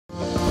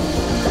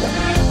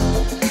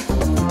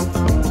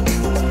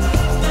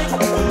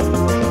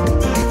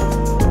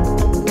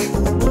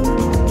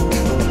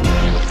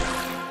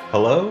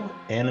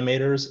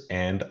animators,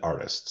 and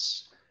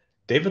artists.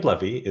 David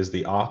Levy is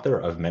the author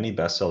of many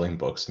best-selling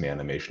books in the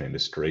animation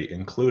industry,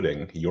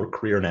 including Your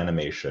Career in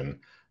Animation,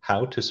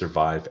 How to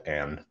Survive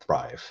and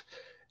Thrive.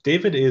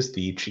 David is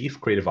the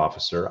Chief Creative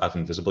Officer of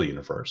Invisible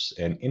Universe,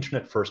 an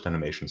internet-first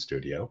animation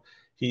studio.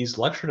 He's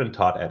lectured and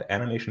taught at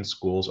animation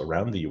schools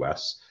around the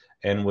US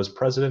and was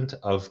president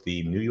of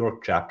the New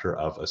York chapter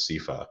of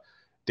ASIFA.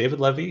 David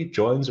Levy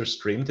joins our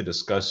stream to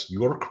discuss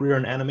your career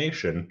in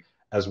animation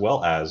as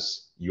well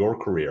as your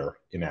career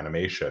in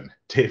animation.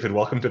 David,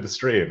 welcome to the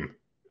stream.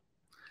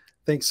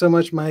 Thanks so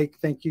much, Mike.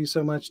 Thank you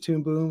so much,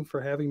 Toon Boom,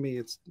 for having me.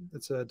 It's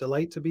a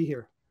delight to be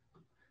here.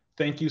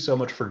 Thank you so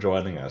much for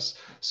joining us.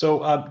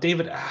 So,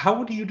 David, how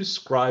would you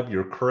describe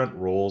your current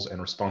roles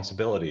and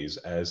responsibilities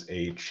as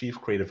a chief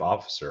creative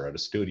officer at a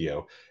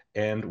studio,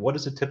 and what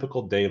does a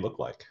typical day look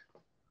like?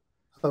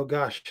 Oh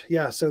gosh,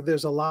 yeah. So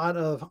there's a lot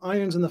of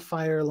irons in the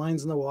fire,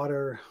 lines in the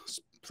water,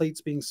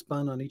 plates being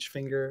spun on each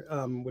finger,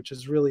 which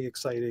is really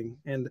exciting.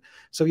 And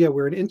so yeah,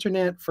 we're an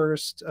internet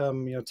first,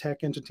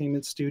 tech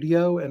entertainment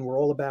studio, and we're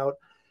all about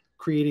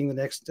creating the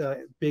next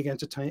big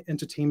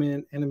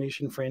entertainment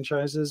animation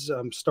franchises,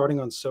 starting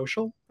on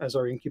social as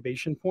our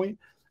incubation point.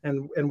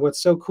 And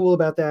what's so cool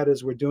about that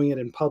is we're doing it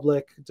in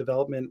public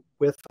development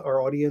with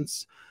our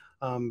audience,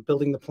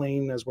 building the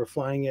plane as we're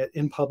flying it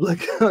in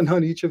public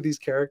on each of these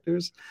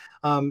characters.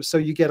 So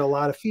you get a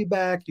lot of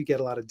feedback, you get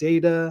a lot of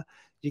data,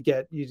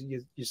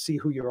 you see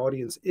who your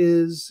audience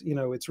is.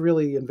 It's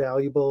really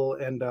invaluable,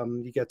 and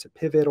you get to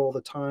pivot all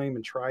the time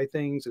and try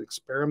things and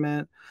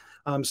experiment.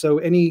 So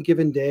any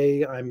given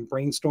day, I'm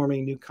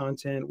brainstorming new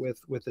content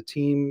with the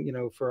team,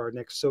 for our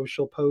next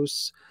social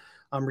posts.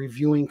 I'm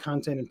reviewing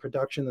content in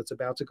production that's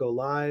about to go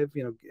live,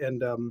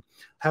 and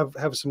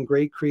have some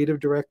great creative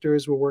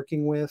directors we're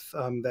working with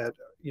that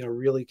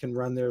really can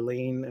run their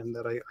lane, and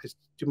that I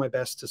do my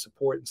best to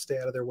support and stay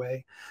out of their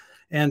way.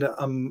 And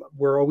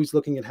we're always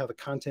looking at how the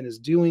content is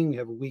doing. We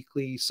have a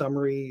weekly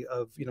summary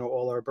of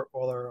all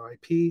our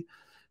IP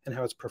and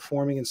how it's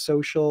performing in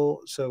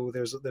social. So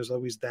there's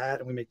always that,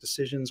 and we make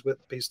decisions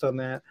based on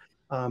that.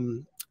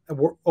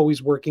 We're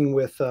always working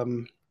with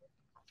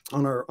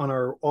on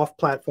our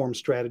off-platform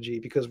strategy,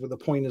 because the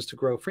point is to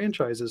grow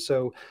franchises.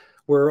 So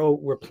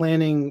we're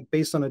planning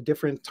based on a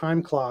different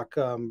time clock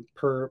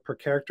per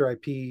character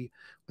IP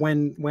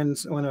when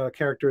a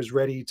character is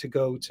ready to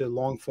go to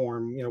long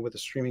form, with a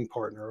streaming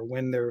partner, or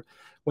when there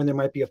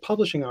might be a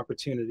publishing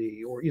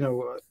opportunity,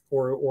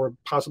 or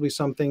possibly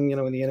something, in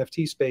the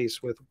NFT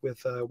space with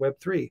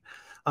Web3.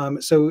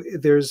 So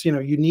there's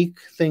unique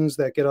things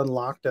that get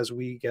unlocked as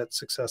we get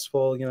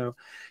successful,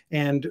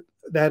 and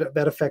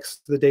that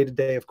affects the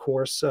day-to-day, of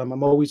course.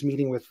 I'm always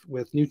meeting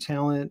with new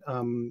talent,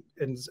 and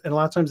a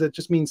lot of times that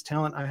just means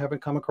talent I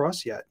haven't come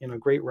across yet.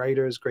 Great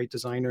writers, great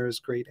designers,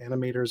 great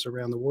animators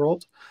around the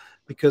world,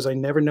 because I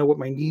never know what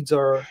my needs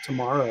are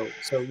tomorrow.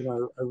 So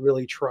I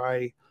really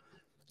try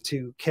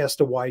to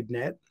cast a wide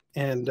net,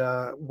 and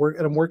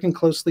I'm working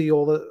closely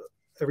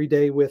every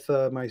day with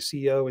my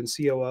CEO and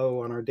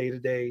COO on our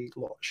day-to-day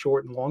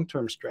short and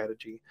long-term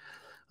strategy,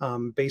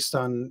 based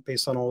on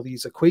all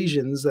these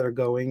equations that are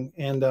going.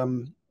 And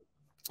in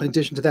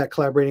addition to that,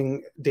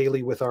 collaborating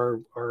daily with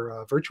our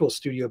virtual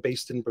studio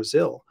based in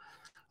Brazil,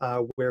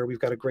 where we've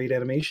got a great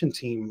animation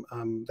team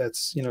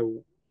that's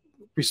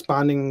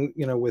responding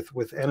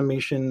with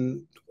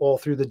animation all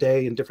through the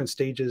day in different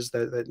stages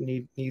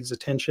that needs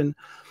attention.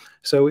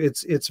 So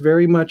it's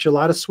very much a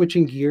lot of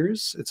switching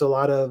gears. It's a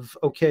lot of,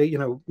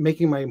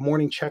 making my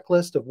morning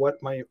checklist of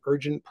what my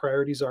urgent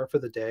priorities are for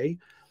the day,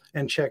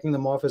 and checking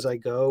them off as I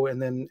go,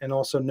 and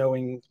also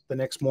knowing the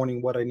next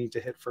morning what I need to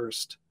hit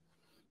first.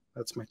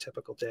 That's my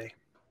typical day.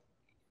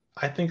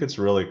 I think it's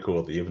really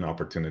cool that you have an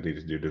opportunity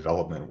to do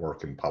development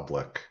work in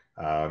public,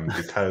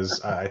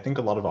 because I think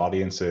a lot of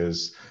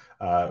audiences,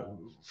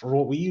 for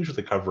what we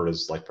usually cover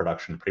is like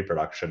production,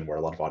 pre-production, where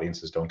a lot of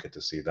audiences don't get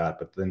to see that.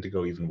 But then to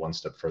go even one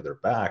step further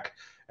back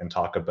and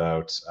talk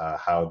about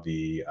how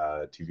the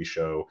TV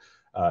show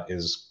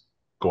is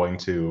going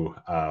to,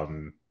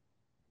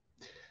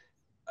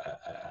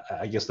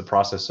 I guess, the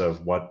process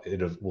of what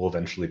it will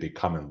eventually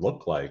become and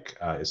look like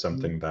is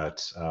something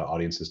that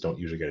audiences don't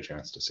usually get a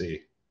chance to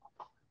see.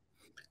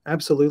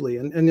 Absolutely.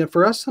 And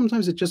for us,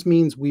 sometimes it just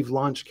means we've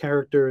launched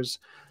characters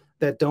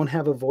that don't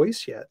have a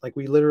voice yet. Like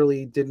we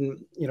literally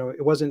didn't,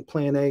 it wasn't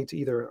plan A to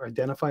either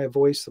identify a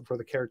voice for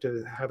the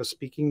character to have a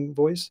speaking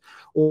voice,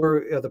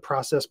 or the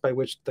process by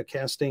which the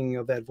casting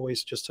of that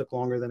voice just took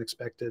longer than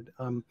expected.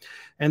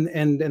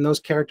 And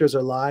those characters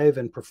are live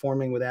and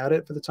performing without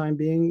it for the time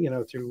being,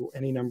 through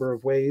any number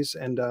of ways.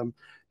 And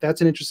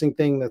that's an interesting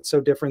thing that's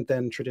so different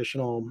than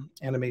traditional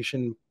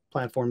animation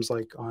platforms,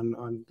 like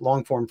on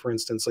long form, for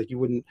instance. Like you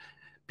wouldn't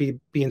be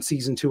in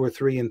season 2 or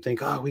 3 and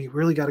think, oh, we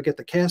really got to get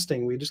the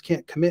casting. We just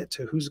can't commit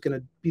to who's going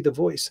to be the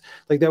voice.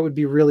 Like that would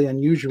be really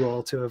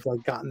unusual to have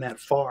gotten that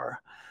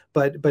far.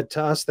 But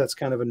to us, that's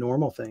kind of a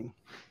normal thing.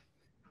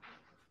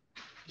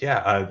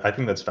 Yeah, I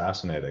think that's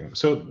fascinating.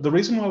 So the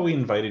reason why we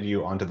invited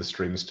you onto the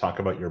stream is to talk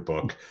about your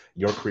book,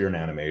 Your Career in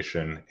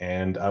Animation.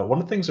 And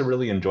one of the things I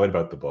really enjoyed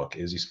about the book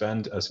is you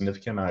spend a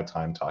significant amount of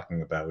time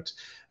talking about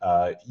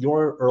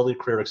your early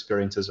career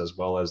experiences as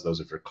well as those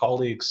of your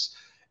colleagues.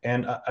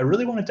 And I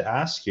really wanted to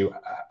ask you,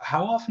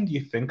 how often do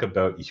you think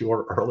about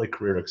your early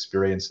career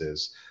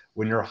experiences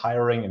when you're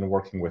hiring and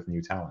working with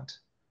new talent?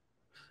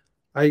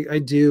 I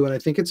do, and I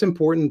think it's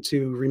important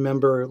to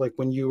remember, like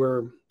when you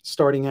were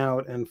starting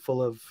out and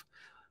full of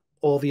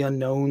all the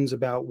unknowns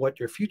about what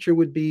your future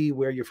would be,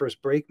 where your first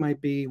break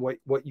might be,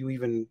 what you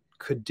even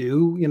could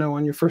do,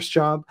 on your first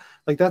job.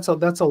 Like that's a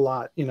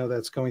lot,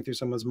 that's going through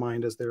someone's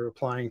mind as they're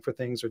applying for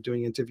things or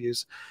doing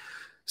interviews.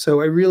 So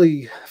I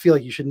really feel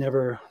like you should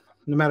never,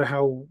 no matter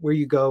where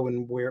you go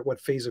and what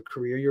phase of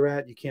career you're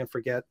at, you can't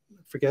forget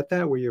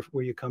that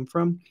where you come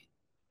from,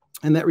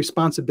 and that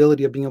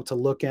responsibility of being able to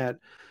look at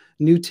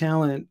new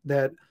talent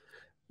that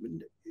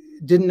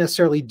didn't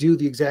necessarily do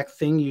the exact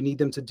thing you need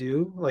them to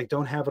do. Like,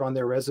 don't have it on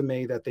their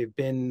resume that they've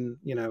been,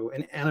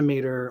 an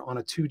animator on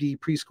a 2D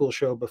preschool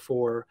show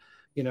before,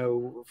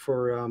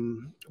 for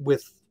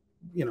with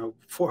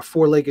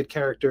four-legged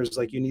characters,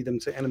 like you need them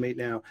to animate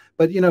now.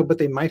 But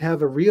they might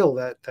have a reel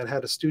that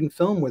had a student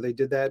film where they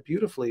did that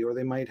beautifully, or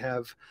they might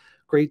have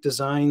great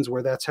designs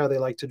where that's how they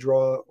like to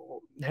draw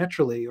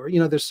naturally, or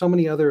there's so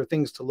many other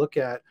things to look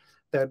at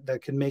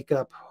that can make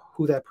up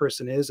who that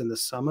person is and the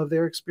sum of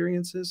their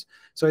experiences.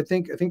 So I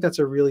think that's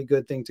a really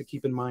good thing to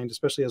keep in mind,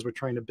 especially as we're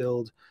trying to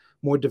build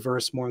more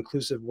diverse, more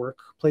inclusive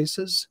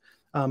workplaces.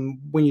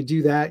 When you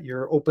do that,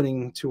 you're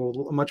opening to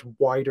a much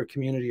wider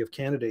community of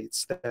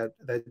candidates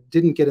that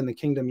didn't get in the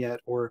kingdom yet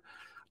or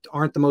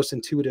aren't the most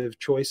intuitive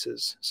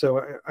choices.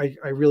 So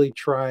I really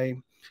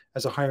try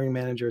as a hiring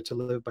manager to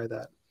live by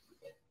that.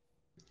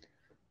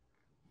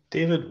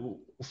 David,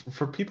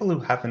 for people who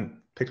haven't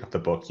picked up the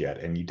book yet,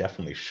 and you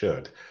definitely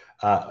should,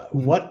 Mhm.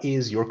 what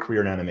is Your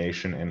Career in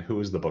Animation and who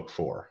is the book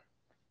for?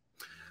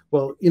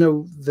 Well,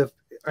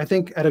 I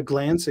think at a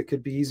glance, it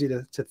could be easy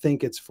to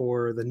think it's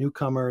for the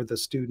newcomer, the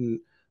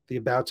student, the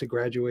about to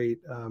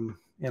graduate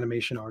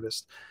animation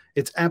artist.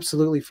 It's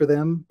absolutely for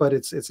them, but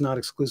it's not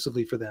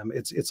exclusively for them.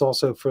 It's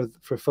also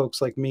for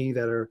folks like me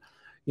that are,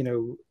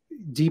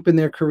 deep in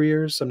their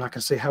careers. I'm not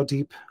going to say how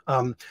deep,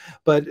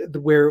 but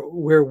where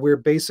we're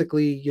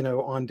basically,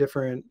 on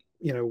different,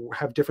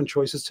 have different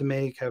choices to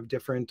make, have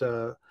different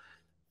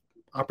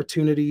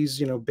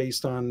opportunities,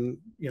 based on,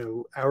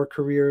 our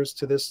careers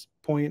to this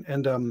point.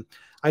 And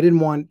I didn't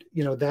want,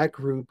 that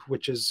group,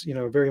 which is,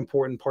 a very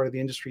important part of the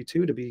industry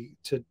too, to be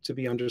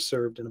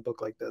underserved in a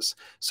book like this.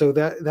 So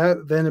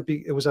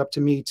it was up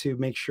to me to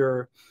make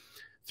sure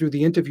through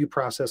the interview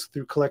process,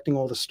 through collecting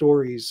all the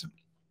stories,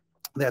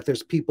 that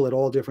there's people at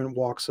all different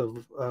walks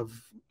of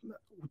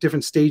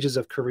different stages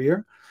of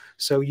career.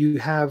 So you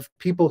have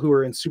people who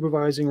are in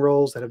supervising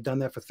roles that have done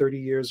that for 30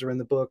 years are in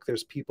the book.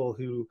 There's people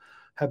who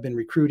have been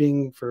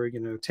recruiting for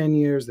 10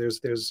 years. There's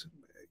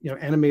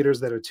animators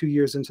that are 2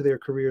 years into their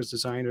careers,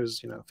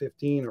 designers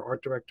 15, or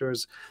art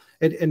directors,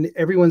 and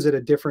everyone's at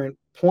a different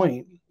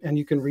point, and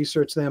you can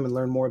research them and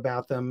learn more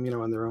about them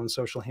on their own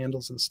social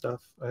handles and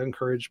stuff. I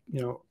encourage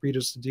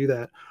readers to do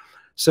that.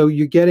 So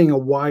you're getting a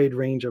wide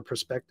range of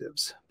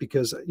perspectives,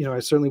 because I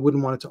certainly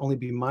wouldn't want it to only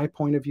be my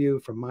point of view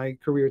from my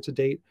career to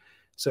date.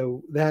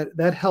 So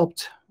that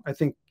helped, I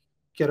think,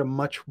 get a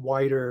much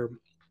wider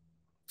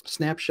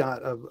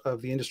snapshot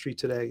of the industry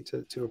today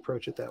to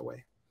approach it that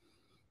way.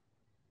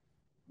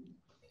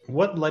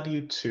 What led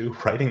you to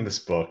writing this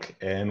book,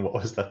 and what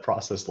was that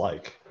process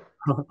like?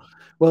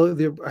 Well,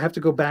 I have to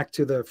go back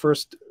to the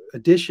first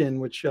edition,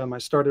 which I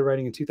started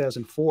writing in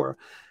 2004.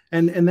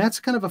 And that's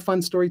kind of a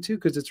fun story too,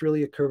 because it's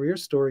really a career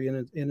story in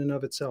and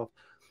of itself.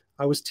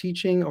 I was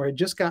teaching, or had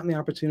just gotten the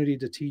opportunity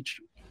to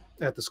teach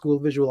at the School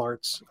of Visual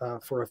Arts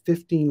for a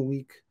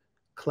 15-week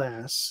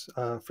class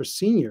for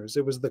seniors.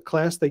 It was the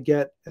class they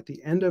get at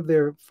the end of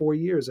their 4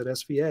 years at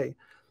SVA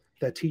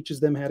that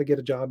teaches them how to get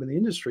a job in the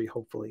industry,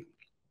 hopefully.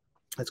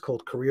 It's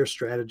called Career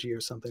Strategy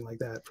or something like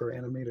that for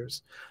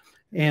animators.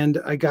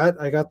 And I got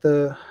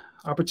the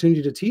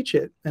opportunity to teach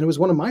it, and it was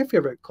one of my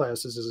favorite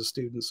classes as a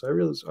student. So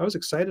I was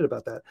excited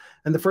about that.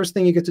 And the first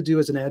thing you get to do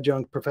as an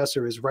adjunct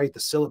professor is write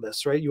the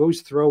syllabus, right? You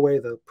always throw away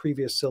the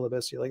previous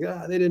syllabus. You're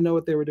like, they didn't know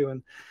what they were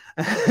doing,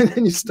 and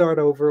then you start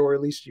over, or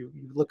at least you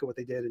look at what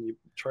they did and you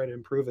try to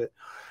improve it.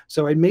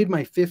 So I made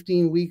my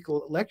 15-week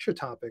lecture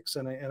topics,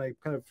 and I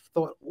kind of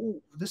thought,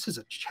 oh, this is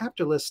a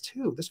chapter list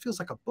too. This feels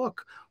like a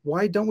book.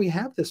 Why don't we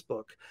have this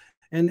book?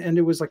 And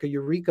it was like a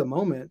eureka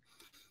moment.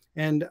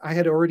 And I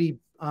had already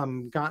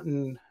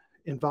gotten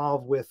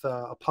involved with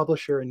a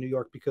publisher in New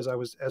York, because I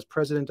was, as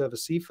president of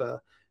ASIFA,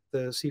 the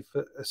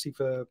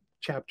ASIFA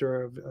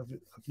chapter of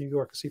New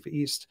York, ASIFA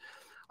East.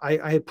 I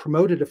had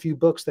promoted a few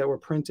books that were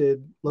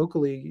printed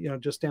locally,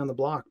 just down the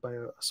block by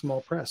a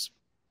small press.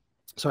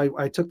 So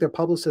I took their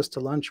publicist to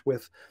lunch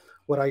with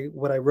what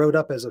I wrote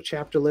up as a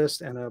chapter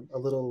list and a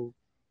little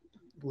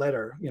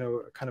letter,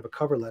 kind of a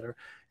cover letter.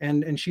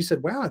 And she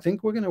said, wow, I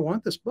think we're going to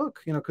want this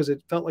book, because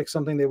it felt like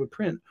something they would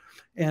print.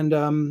 And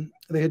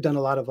they had done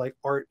a lot of like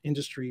art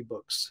industry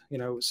books,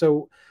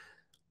 so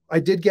I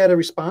did get a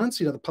response.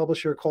 The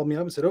publisher called me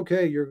up and said,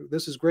 okay,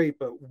 this is great,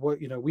 but what,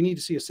 we need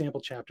to see a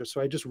sample chapter.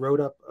 So I just wrote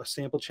up a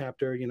sample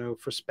chapter,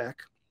 for spec,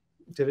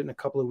 did it in a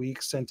couple of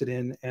weeks, sent it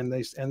in, and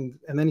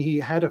then he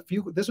had a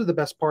few, this was the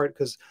best part,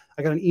 because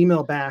I got an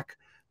email back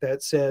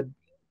that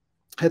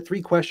had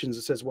 3 questions.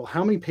 It says, well,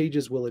 how many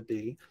pages will it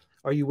be?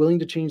 Are you willing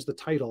to change the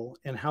title?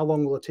 And how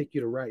long will it take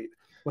you to write?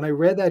 When I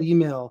read that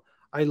email,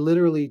 I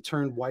literally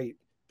turned white,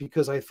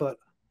 because I thought,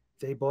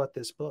 they bought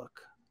this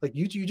book. Like,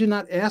 you did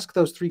not ask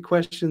those 3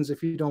 questions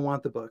if you don't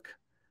want the book,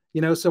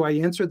 so I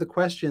answered the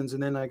questions,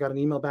 and then I got an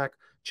email back,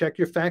 check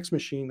your fax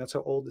machine. That's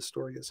how old this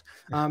story is.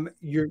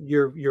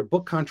 Your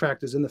book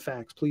contract is in the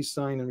fax, please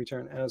sign and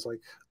return. And I was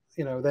like,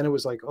 then it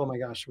was like, oh my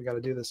gosh, we got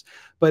to do this.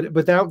 But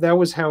that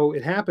was how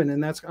it happened.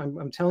 And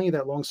I'm telling you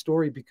that long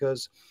story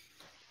because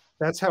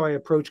that's how I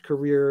approach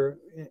career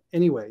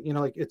anyway.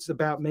 Like, it's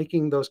about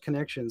making those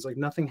connections. Like,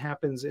 nothing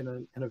happens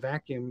in a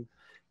vacuum.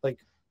 Like,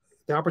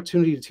 the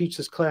opportunity to teach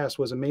this class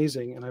was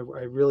amazing. And I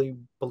really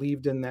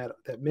believed in that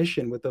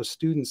mission with those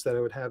students that I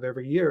would have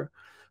every year.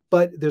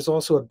 But there's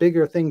also a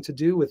bigger thing to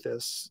do with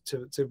this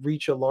to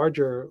reach a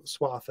larger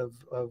swath of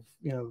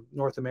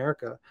North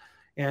America.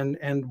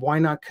 And why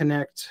not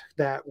connect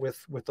that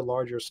with the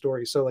larger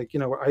story? So, like,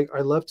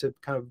 I love to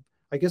kind of,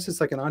 I guess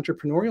it's like an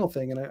entrepreneurial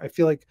thing. And I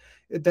feel like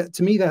that,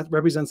 to me, that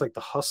represents like the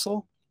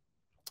hustle.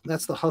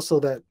 That's the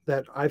hustle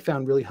that I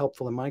found really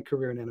helpful in my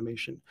career in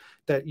animation,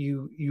 that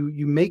you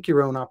make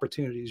your own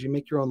opportunities, you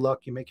make your own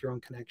luck, you make your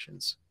own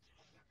connections.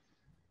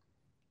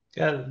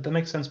 Yeah, that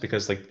makes sense,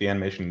 because like the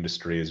animation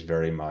industry is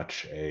very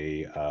much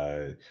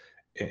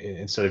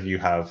instead of you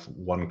have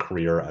one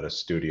career at a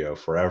studio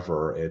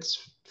forever,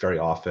 it's very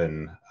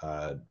often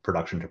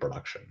production to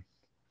production.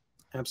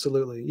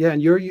 Absolutely. Yeah.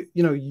 And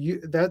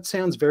that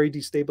sounds very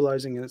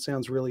destabilizing, and it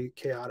sounds really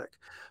chaotic.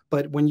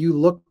 But when you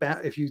look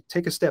back, if you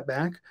take a step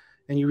back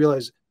and you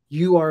realize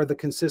you are the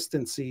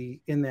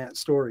consistency in that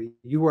story,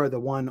 you are the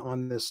one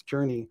on this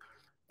journey,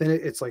 then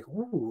it's like,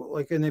 ooh,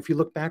 like, and if you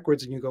look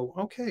backwards and you go,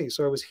 okay,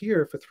 so I was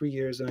here for 3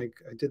 years and I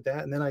did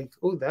that. And then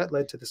that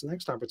led to this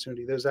next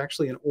opportunity. There's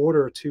actually an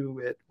order to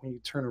it when you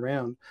turn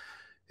around.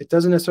 It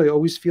doesn't necessarily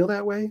always feel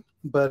that way,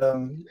 but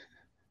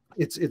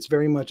it's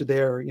very much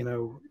there,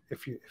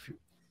 if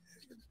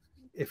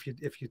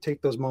you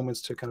take those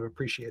moments to kind of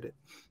appreciate it.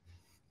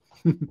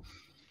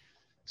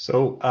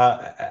 So,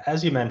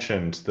 as you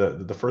mentioned,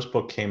 the first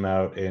book came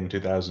out in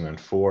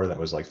 2004. That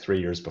was like 3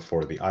 years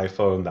before the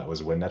iPhone. That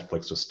was when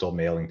Netflix was still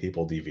mailing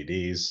people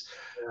DVDs.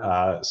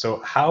 Yeah. So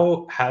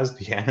how has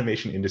the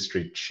animation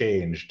industry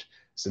changed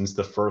since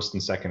the first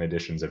and second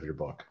editions of your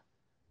book?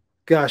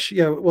 Gosh,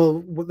 yeah. Well,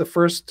 one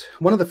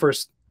of the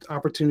first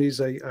opportunities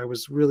I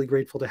was really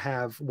grateful to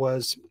have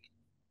was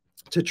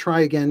to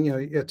try again,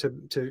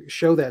 to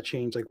show that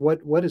change, like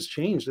what has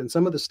changed. And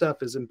some of the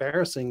stuff is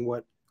embarrassing,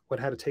 what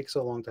had to take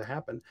so long to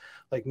happen,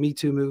 like Me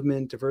Too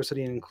movement,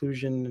 diversity and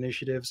inclusion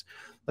initiatives,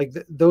 like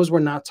those were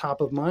not top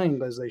of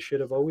mind as they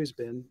should have always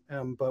been.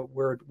 But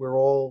we're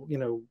all,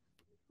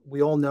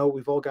 we all know,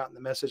 we've all gotten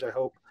the message, I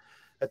hope,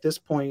 at this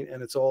point,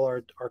 and it's all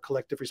our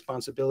collective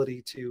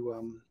responsibility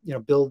to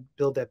build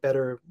that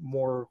better,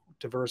 more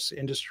diverse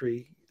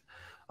industry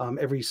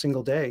every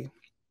single day.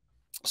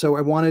 So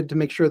I wanted to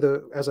make sure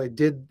that as I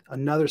did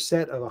another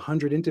set of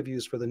 100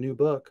 interviews for the new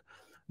book,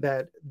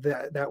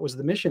 that was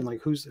the mission.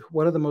 Like,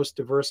 what are the most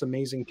diverse,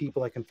 amazing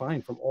people I can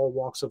find from all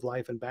walks of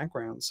life and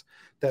backgrounds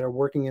that are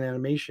working in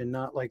animation,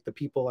 not like the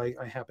people I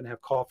happen to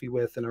have coffee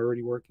with and are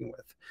already working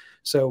with.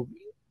 So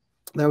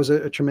that was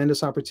a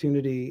tremendous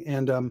opportunity.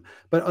 And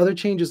but other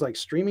changes like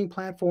streaming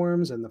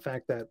platforms and the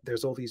fact that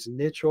there's all these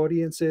niche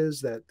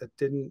audiences that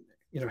didn't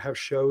have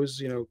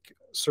shows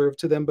served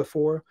to them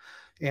before,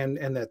 and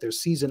that there's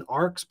season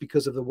arcs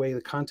because of the way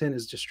the content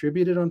is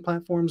distributed on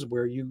platforms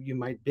where you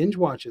might binge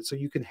watch it, so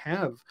you can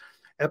have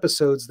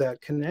episodes that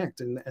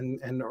connect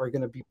and are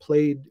going to be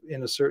played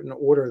in a certain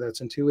order that's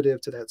intuitive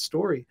to that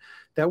story.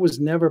 That was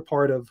never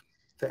part of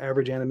the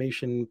average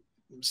animation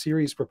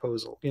series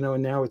proposal,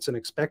 and now it's an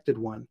expected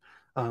one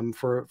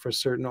for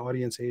certain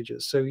audience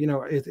ages. So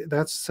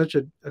that's such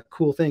a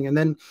cool thing. And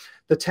then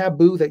the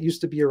taboo that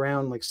used to be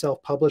around like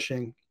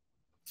self-publishing,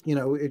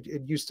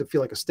 it used to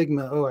feel like a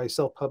stigma. Oh, I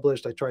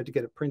self-published. I tried to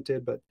get it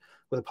printed, but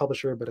with a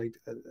publisher, but I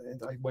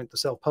went the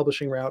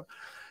self-publishing route.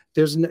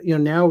 There's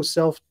now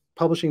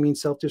self-publishing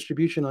means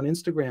self-distribution on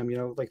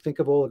Instagram. Like, think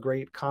of all the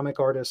great comic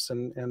artists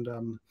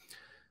and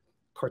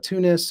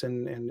cartoonists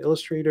and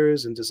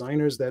illustrators and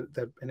designers and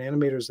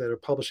animators that are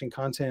publishing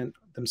content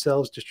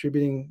themselves,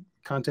 distributing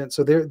content.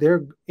 So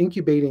they're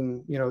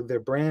incubating, their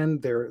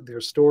brand,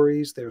 their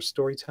stories, their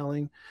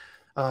storytelling,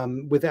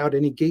 without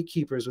any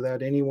gatekeepers,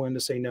 without anyone to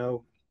say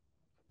no.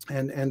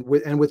 And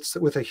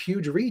with a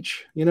huge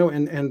reach,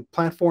 and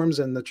platforms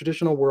and the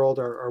traditional world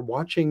are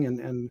watching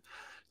and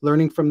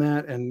learning from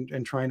that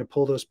and trying to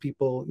pull those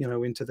people,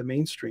 into the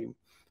mainstream.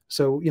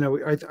 So,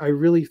 I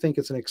really think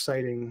it was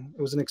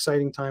an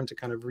exciting time to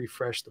kind of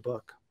refresh the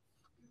book.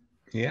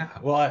 Yeah,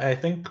 well, I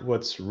think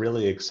what's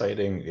really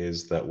exciting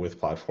is that with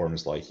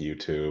platforms like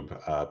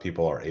YouTube,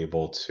 people are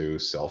able to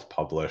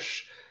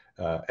self-publish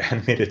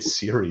animated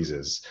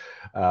series,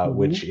 Mhm.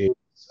 which is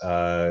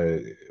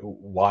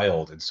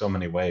wild in so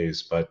many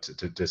ways. But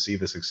to see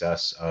the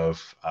success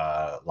of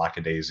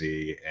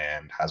Lackadaisy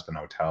and Has Been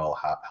Hotel,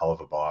 Hell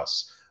of a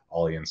Boss,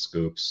 Ollie and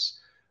Scoops,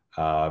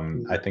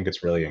 I think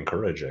it's really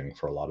encouraging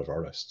for a lot of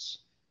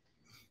artists.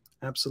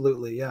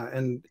 Absolutely. Yeah.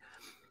 And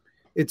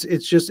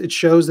it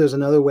shows there's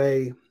another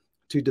way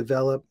to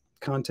develop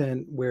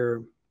content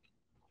where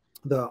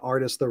the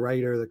artist, the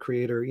writer, the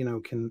creator,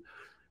 can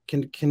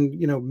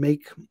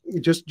make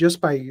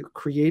just by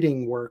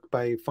creating work,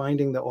 by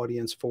finding the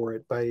audience for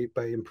it,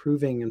 by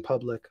improving in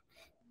public.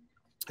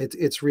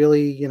 It's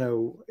really,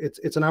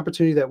 it's an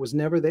opportunity that was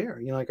never there.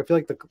 Like, I feel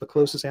like the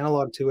closest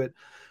analog to it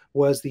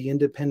was the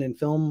independent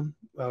film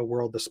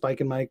world, the Spike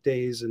and Mike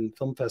days and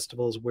film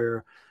festivals,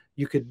 where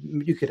you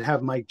could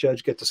have Mike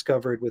Judge get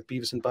discovered with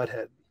Beavis and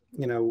Butthead,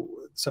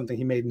 something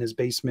he made in his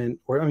basement,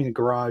 or, I mean, a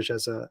garage,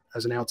 as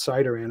an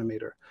outsider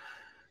animator.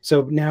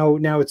 So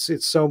now it's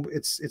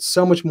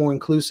so much more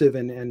inclusive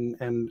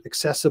and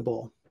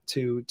accessible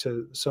to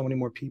so many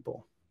more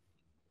people.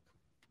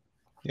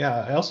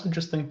 Yeah, I also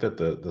just think that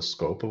the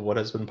scope of what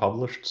has been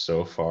published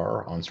so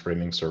far on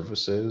streaming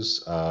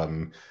services,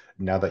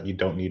 now that you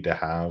don't need to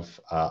have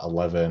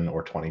 11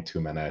 or 22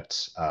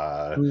 minutes,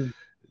 Mm.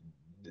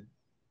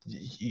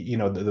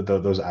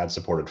 those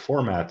ad-supported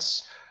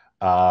formats,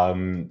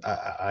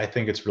 I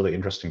think it's really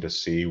interesting to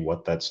see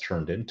what that's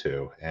turned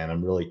into, and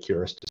I'm really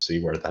curious to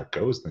see where that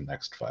goes in the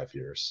next 5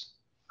 years.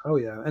 Oh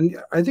yeah,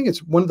 and I think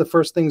it's one of the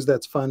first things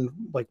that's fun.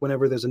 Like,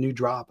 whenever there's a new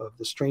drop of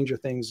the Stranger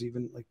Things,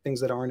 even like things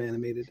that aren't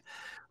animated,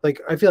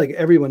 like, I feel like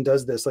everyone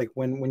does this. Like,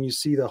 when you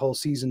see the whole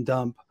season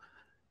dump,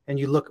 and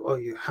you look, oh,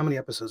 how many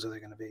episodes are there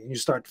going to be? And you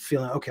start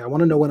feeling, okay, I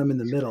want to know when I'm in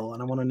the middle,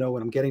 and I want to know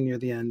when I'm getting near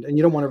the end. And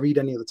you don't want to read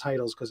any of the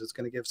titles because it's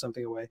going to give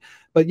something away.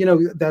 But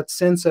that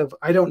sense of,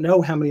 I don't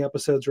know how many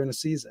episodes are in a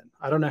season.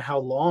 I don't know how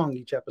long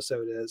each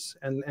episode is,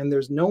 and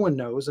there's no one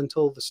knows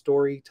until the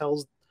story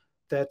tells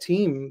that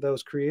team,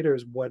 those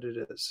creators, what it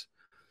is.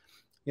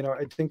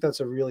 I think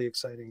that's a really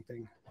exciting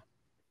thing.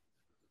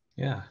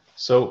 Yeah.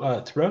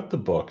 So throughout the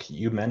book,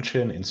 you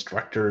mention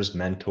instructors,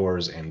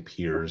 mentors, and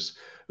peers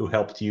who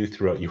helped you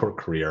throughout your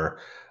career.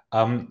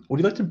 Would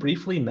you like to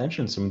briefly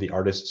mention some of the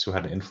artists who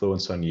had an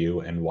influence on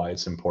you and why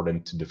it's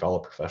important to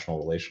develop professional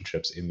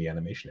relationships in the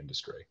animation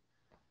industry?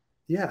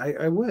 Yeah,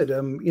 I would.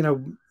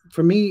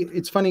 For me,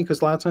 it's funny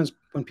because a lot of times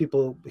when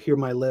people hear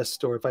my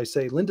list, or if I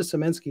say Linda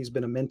Semensky's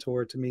been a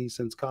mentor to me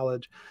since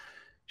college,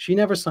 she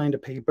never signed a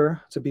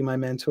paper to be my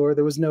mentor.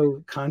 There was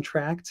no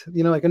contract.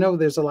 Like, I know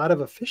there's a lot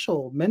of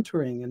official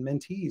mentoring and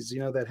mentees,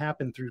 that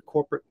happen through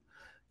corporate,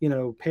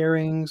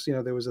 pairings.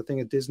 There was a thing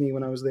at Disney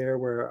when I was there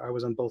where I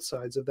was on both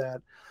sides of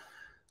that.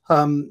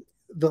 Um,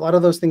 a lot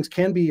of those things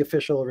can be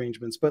official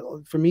arrangements, but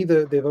for me,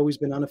 they've always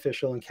been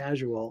unofficial and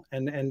casual.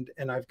 And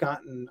I've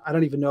gotten, I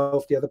don't even know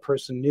if the other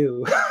person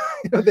knew,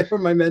 they were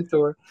my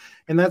mentor,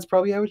 and that's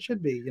probably how it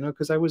should be,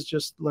 because I was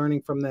just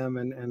learning from them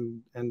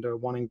and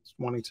wanting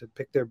to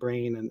pick their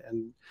brain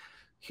and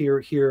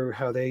hear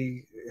how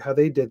they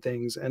did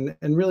things, and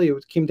really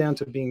it came down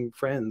to being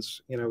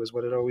friends, is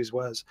what it always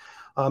was.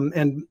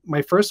 And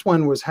my first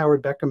one was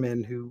Howard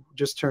Beckerman, who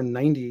just turned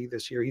 90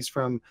 this year. He's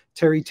from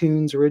Terry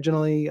Toons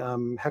originally,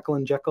 Heckle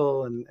and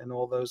Jekyll, and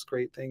all those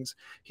great things.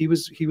 He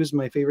was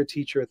my favorite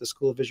teacher at the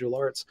School of Visual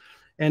Arts,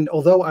 and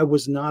although I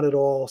was not at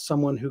all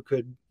someone who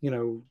could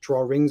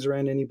draw rings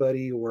around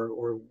anybody,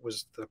 or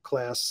was the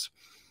class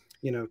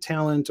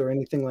talent or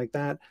anything like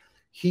that,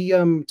 he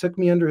took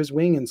me under his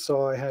wing and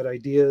saw I had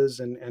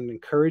ideas, and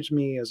encouraged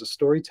me as a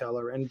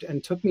storyteller,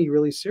 and took me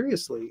really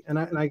seriously. And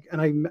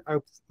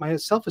my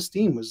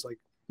self-esteem was like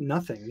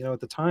nothing, at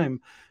the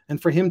time.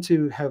 And for him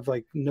to have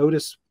like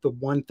noticed the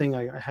one thing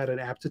I had an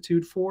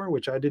aptitude for,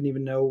 which I didn't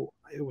even know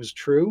it was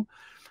true,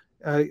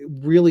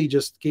 really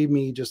just gave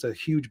me just a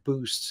huge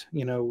boost,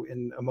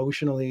 in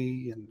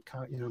emotionally,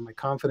 and my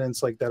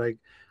confidence, like that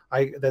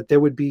that there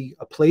would be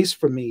a place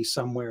for me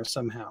somewhere,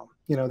 somehow.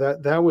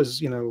 That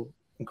was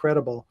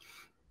incredible.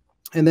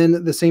 And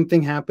then the same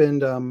thing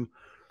happened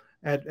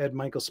at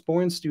Michael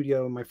Sporn's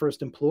studio, my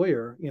first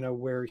employer,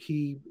 where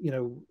he,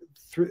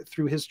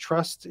 through his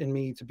trust in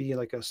me to be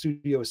like a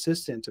studio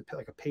assistant, to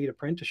like a paid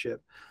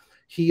apprenticeship,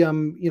 he,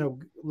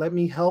 let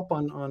me help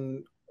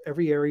on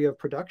every area of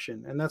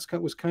production. And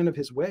was kind of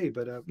his way.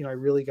 But, I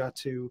really got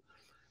to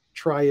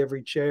try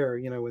every chair,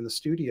 in the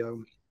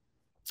studio.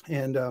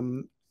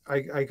 And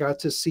I got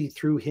to see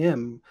through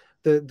him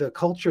the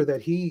culture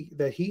that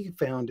he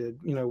founded,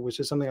 which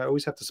is something I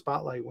always have to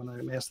spotlight when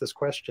I'm asked this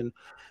question.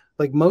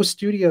 Like most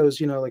studios,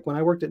 like when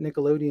I worked at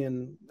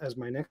Nickelodeon as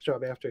my next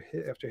job after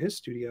his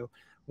studio,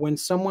 when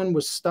someone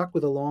was stuck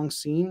with a long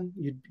scene,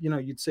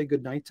 you'd say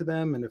goodnight to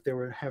them, and if they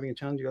were having a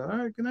challenge, you go, all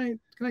right, good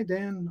night,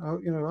 Dan.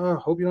 Oh,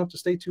 hope you don't have to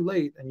stay too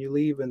late, and you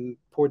leave, and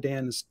poor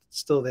Dan is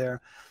still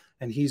there.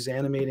 and he's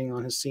animating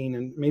on his scene,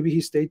 and maybe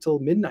he stayed till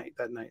midnight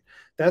that night.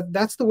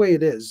 That's the way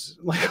it is,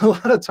 like a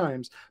lot of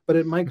times. But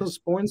at Michael's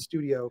Sporn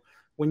studio,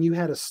 when you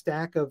had a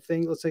stack of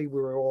things, let's say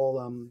we were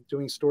all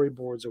doing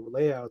storyboards or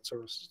layouts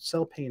or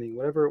cell painting,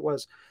 whatever it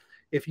was,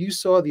 if you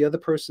saw the other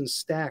person's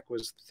stack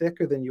was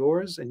thicker than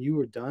yours and you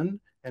were done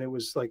and it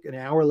was like an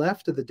hour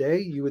left of the day,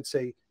 you would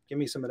say, give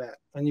me some of that.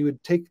 And you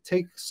would take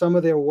some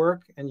of their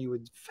work and you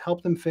would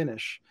help them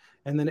finish.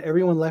 And then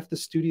everyone left the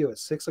studio at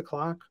 6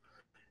 o'clock.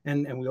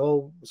 And we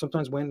all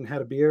sometimes went and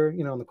had a beer,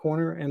 in the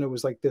corner. And it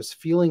was like this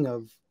feeling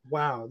of,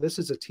 wow, this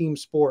is a team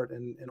sport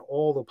and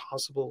all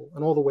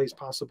the ways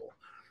possible.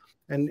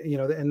 And,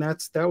 and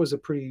that was a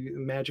pretty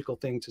magical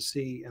thing to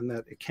see, and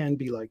that it can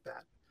be like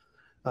that.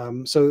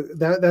 So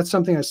that's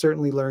something I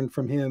certainly learned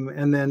from him.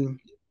 And then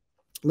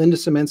Linda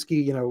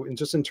Semensky, and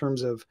just in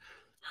terms of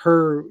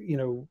her,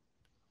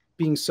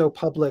 being so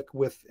public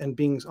with and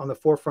being on the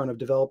forefront of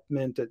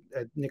development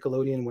at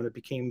Nickelodeon when it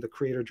became the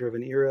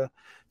creator-driven era,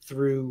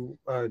 through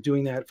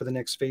doing that for the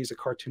next phase of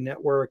Cartoon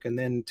Network, and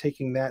then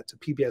taking that to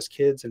PBS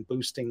Kids and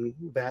boosting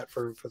that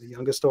for the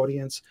youngest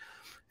audience,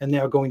 and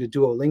now going to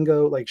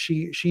Duolingo. Like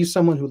she's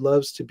someone who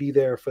loves to be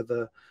there for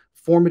the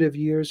formative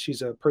years.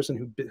 She's a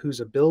person who's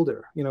a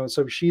builder,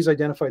 so she's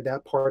identified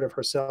that part of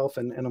herself.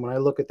 And when I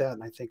look at that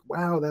and I think,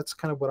 wow, that's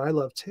kind of what I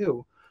love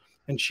too.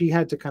 And she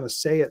had to kind of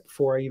say it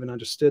before I even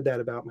understood that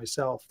about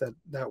myself,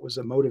 that was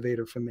a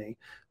motivator for me.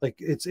 Like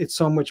it's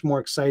so much more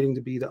exciting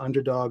to be the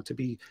underdog, to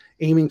be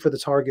aiming for the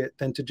target,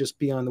 than to just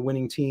be on the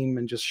winning team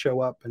and just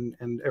show up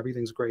and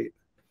everything's great.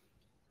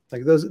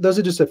 Like those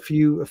are just a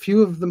few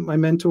of my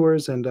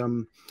mentors.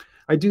 And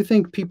I do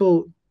think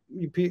people,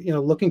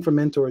 looking for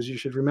mentors, you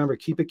should remember,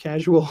 keep it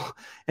casual,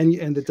 and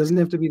it doesn't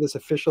have to be this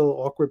official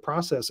awkward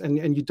process,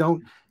 and you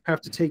don't have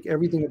to take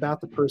everything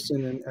about the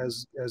person and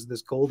as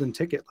this golden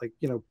ticket. Like,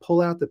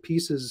 pull out the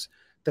pieces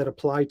that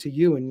apply to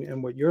you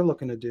and what you're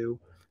looking to do,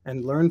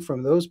 and learn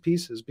from those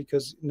pieces,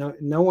 because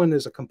no one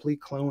is a complete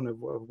clone of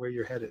where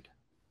you're headed.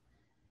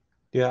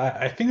 Yeah,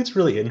 I think it's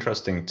really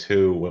interesting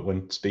too,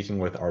 when speaking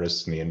with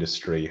artists in the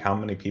industry, how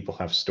many people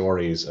have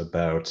stories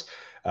about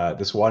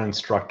this one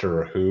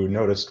instructor who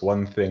noticed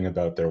one thing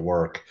about their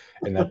work,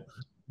 and that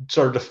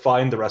sort of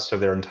defined the rest of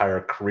their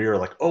entire career.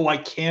 Like, oh, I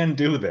can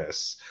do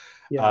this.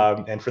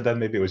 Yeah. And for them,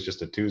 maybe it was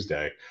just a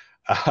Tuesday.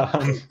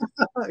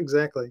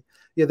 Exactly.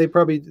 Yeah, they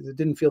probably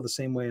didn't feel the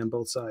same way on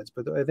both sides,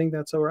 but I think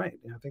that's all right.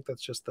 I think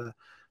that's just the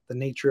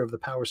nature of the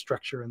power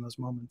structure in those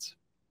moments.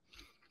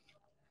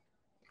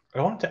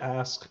 I wanted to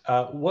ask,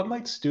 what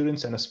might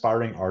students and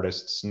aspiring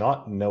artists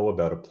not know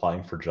about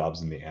applying for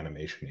jobs in the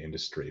animation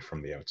industry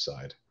from the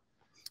outside?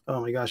 Oh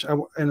my gosh.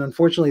 And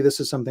unfortunately, this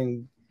is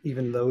something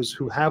even those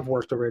who have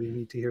worked already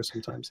need to hear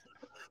sometimes.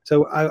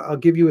 So I'll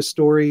give you a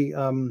story.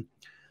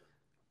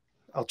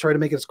 I'll try to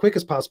make it as quick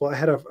as possible. I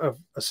had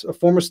a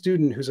former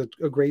student who's a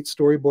great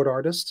storyboard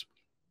artist,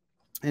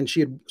 and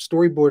she had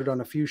storyboarded on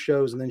a few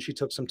shows, and then she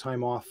took some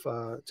time off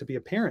to be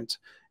a parent.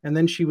 And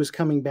then she was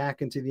coming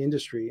back into the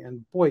industry,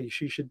 and boy,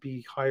 she should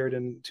be hired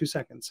in 2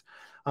 seconds.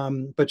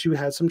 But she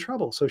had some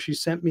trouble. So she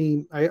sent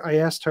me, I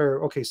asked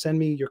her, okay, send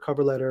me your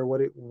cover letter.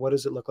 What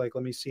does it look like?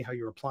 Let me see how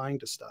you're applying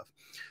to stuff.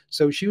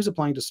 So she was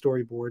applying to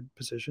storyboard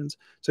positions.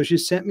 So she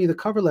sent me the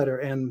cover letter,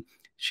 and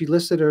she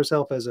listed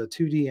herself as a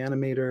 2D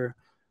animator.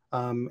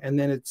 And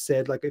then it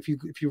said, like, if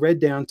you read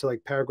down to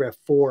like paragraph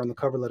 4 on the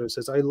cover letter, it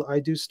says, I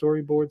do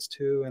storyboards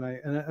too. And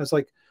I was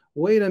like,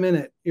 wait a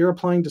minute, you're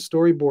applying to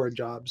storyboard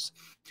jobs.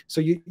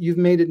 So you've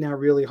made it now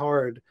really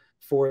hard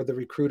for the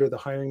recruiter, the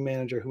hiring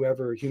manager,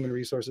 whoever, human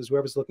resources,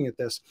 whoever's looking at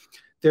this.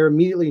 They're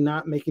immediately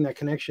not making that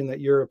connection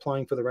that you're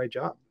applying for the right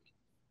job.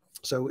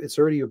 So it's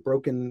already a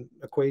broken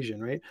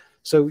equation, right?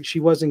 So she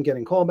wasn't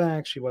getting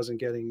callbacks. She wasn't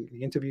getting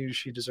the interviews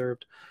she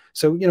deserved.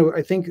 So,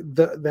 I think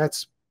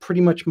that's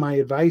pretty much my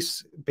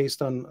advice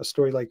based on a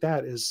story like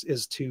that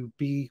is to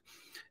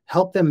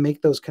help them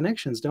make those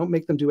connections. Don't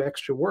make them do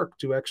extra work,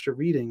 do extra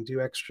reading,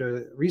 do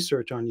extra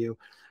research on you.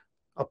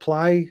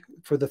 Apply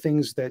for the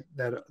things that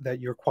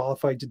you're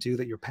qualified to do,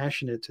 that you're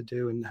passionate to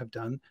do and have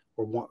done,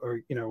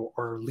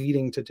 or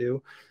leading to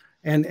do,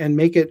 and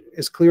make it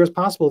as clear as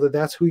possible that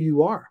that's who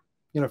you are.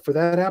 For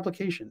that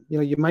application,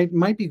 you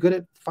might be good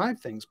at 5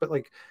 things, but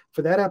like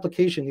for that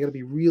application, you got to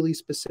be really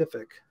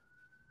specific.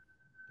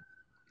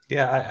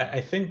 Yeah, I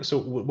think so.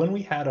 When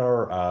we had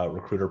our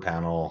recruiter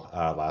panel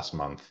last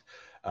month,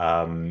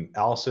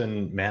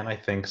 Allison Mann, I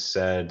think,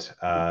 said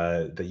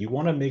that you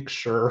want to make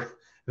sure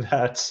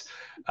that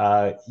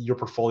your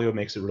portfolio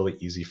makes it really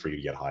easy for you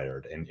to get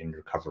hired, in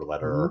your cover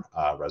letter,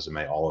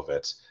 resume, all of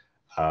it,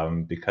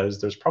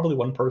 because there's probably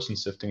one person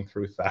sifting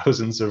through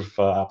thousands of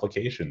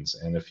applications.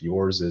 And if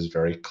yours is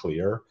very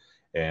clear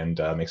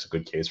and makes a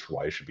good case for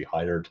why you should be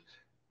hired,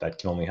 that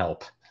can only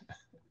help.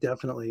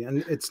 Definitely.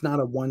 And it's not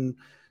a one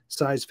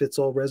size fits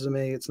all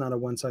resume. It's not a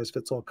one size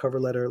fits all cover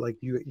letter. Like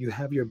you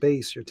have your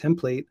base, your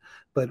template,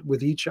 but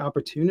with each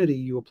opportunity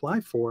you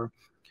apply for,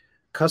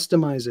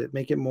 customize it,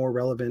 make it more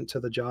relevant to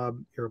the job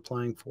you're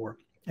applying for.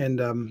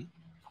 And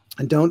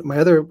And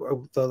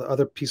the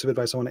other piece of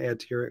advice I want to add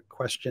to your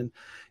question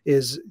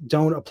is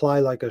don't apply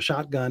like a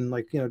shotgun,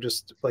 like,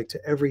 just like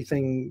to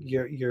everything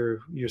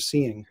you're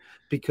seeing,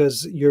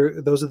 because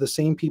those are the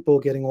same people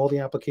getting all the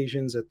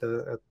applications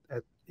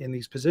in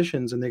these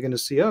positions, and they're going to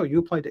see, oh, you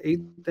applied to 8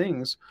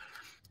 things.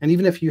 And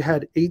even if you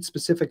had 8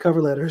 specific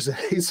cover letters and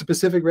 8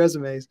 specific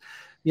resumes,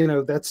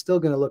 that's still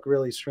going to look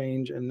really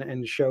strange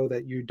and show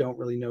that you don't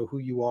really know who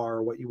you are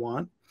or what you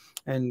want.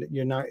 And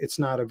it's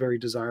not a very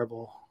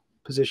desirable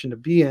position to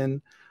be in.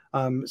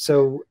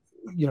 So,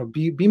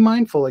 be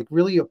mindful, like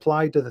really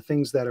apply to the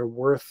things that are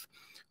worth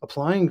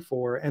applying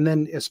for. And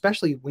then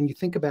especially when you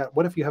think about,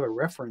 what if you have a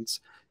reference,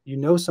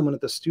 someone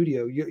at the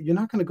studio, you're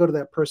not going to go to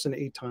that person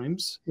 8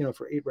 times,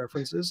 for 8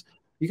 references.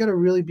 You got to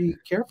really be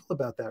careful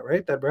about that,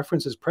 right? That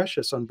reference is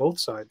precious on both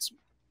sides.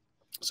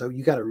 So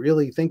you got to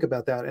really think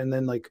about that. And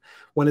then, like,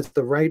 when it's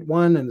the right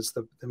one and it's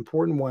the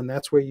important one,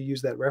 that's where you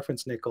use that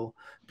reference nickel,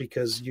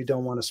 because you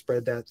don't want to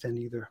spread that thin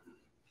either.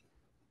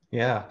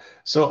 Yeah.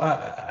 So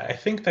I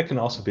think that can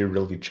also be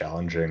really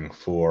challenging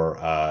for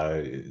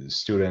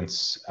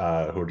students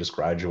who are just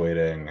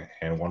graduating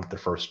and want their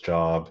first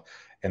job,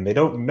 and they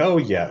don't know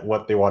yet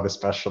what they want to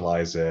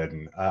specialize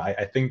in.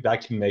 I think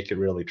that can make it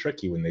really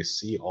tricky when they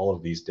see all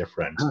of these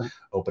different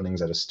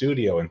openings at a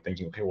studio and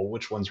thinking, okay, well,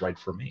 which one's right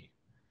for me?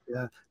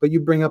 Yeah, but you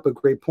bring up a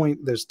great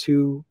point. There's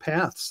 2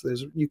 paths.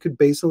 You could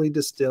basically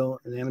distill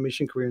an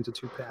animation career into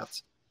 2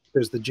 paths.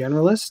 There's the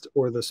generalist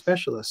or the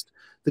specialist.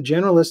 The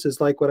generalist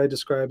is like what I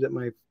described at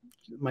my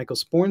Michael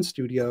Sporn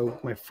studio,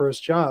 my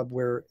first job,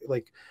 where,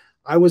 like,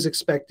 I was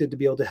expected to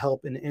be able to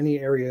help in any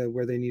area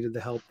where they needed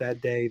the help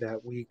that day,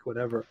 that week,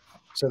 whatever.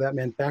 So that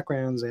meant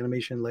backgrounds,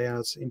 animation,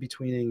 layouts, in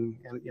betweening,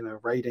 and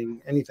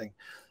writing, anything.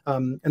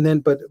 And then,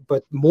 but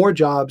more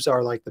jobs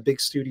are like the big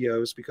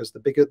studios, because the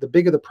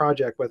bigger the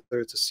project,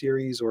 whether it's a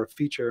series or a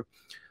feature,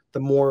 the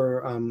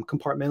more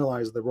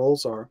compartmentalized the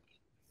roles are.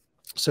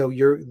 So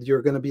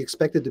you're going to be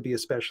expected to be a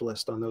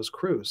specialist on those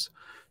crews.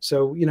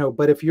 So,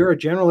 but if you're a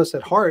generalist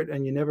at heart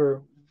and you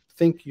never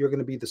think you're going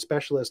to be the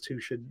specialist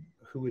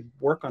who would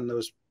work on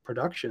those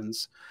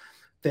productions,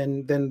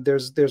 then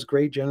there's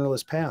great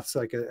generalist paths,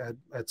 like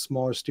at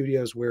smaller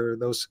studios, where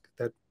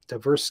that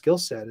diverse skill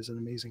set is an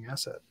amazing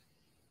asset.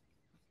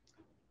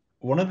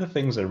 One of the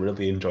things I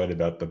really enjoyed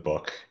about the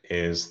book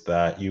is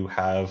that you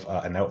have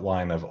an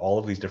outline of all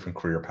of these different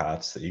career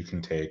paths that you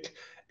can take.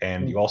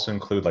 And you also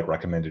include like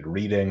recommended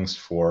readings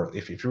for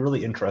if you're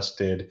really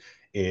interested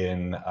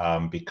in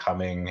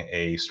becoming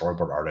a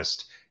storyboard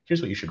artist,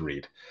 here's what you should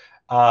read,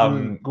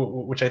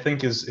 which I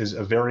think is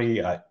a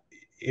very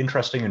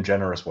interesting and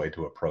generous way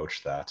to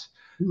approach that.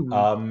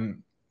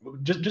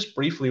 Just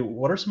briefly,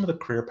 what are some of the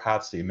career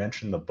paths that you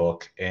mentioned in the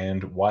book,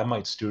 and why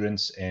might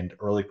students and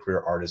early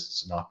career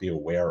artists not be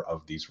aware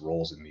of these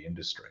roles in the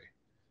industry?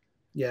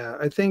 Yeah,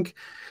 I think,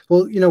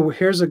 well,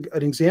 here's an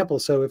example.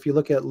 So if you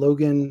look at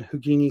Logan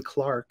Hugini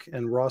Clark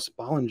and Ross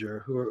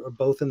Bollinger, who are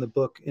both in the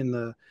book in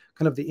the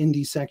kind of the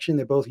indie section,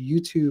 they're both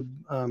YouTube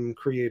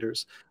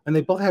creators, and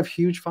they both have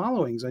huge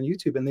followings on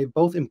YouTube, and they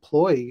both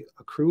employ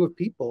a crew of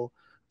people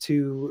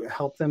to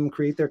help them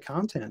create their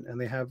content, and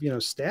they have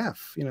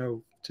staff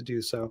to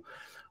do so.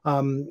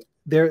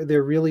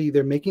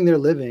 They're making their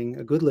living,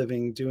 a good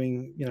living,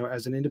 doing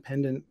as an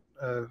independent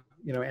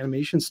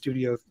animation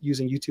studio,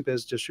 using YouTube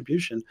as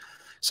distribution.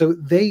 So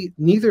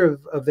neither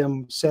of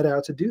them set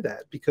out to do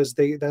that, because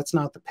that's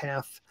not the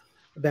path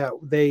that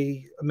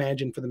they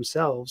imagined for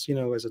themselves,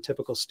 as a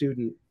typical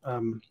student,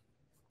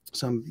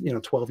 some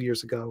 12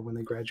 years ago when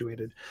they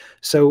graduated.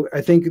 So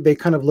I think they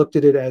kind of looked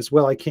at it as,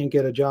 well, I can't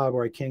get a job,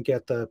 or I can't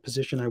get the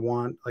position I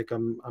want. Like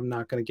I'm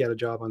not going to get a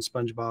job on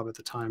SpongeBob at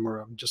the time, or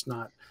I'm just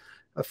not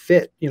a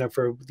fit,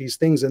 for these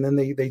things. And then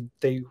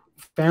they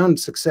found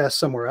success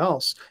somewhere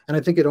else. And I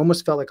think it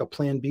almost felt like a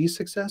plan B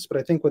success. But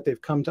I think what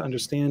they've come to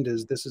understand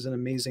is this is an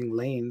amazing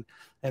lane,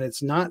 and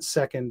it's not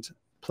second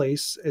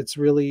place. It's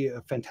really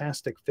a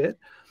fantastic fit.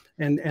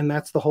 And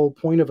that's the whole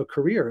point of a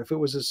career. If it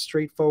was as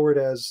straightforward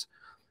as,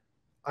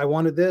 I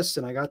wanted this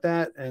and I got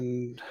that,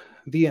 and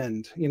the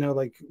end,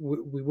 like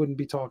we wouldn't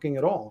be talking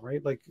at all,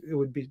 right? Like it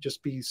would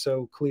just be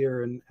so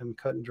clear and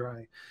cut and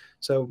dry.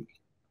 So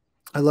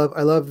I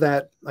love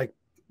that, like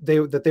they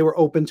were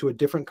open to a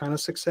different kind of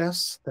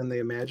success than they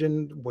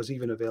imagined was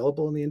even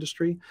available in the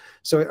industry.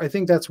 So I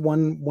think that's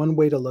one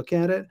way to look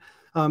at it.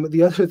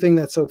 The other thing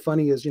that's so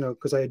funny is,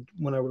 because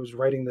when I was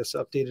writing this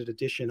updated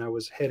edition, I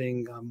was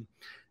heading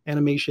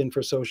animation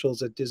for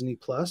socials at Disney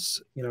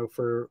Plus, and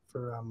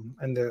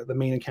the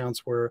main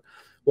accounts were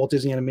Walt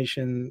Disney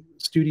Animation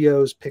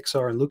Studios,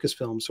 Pixar, and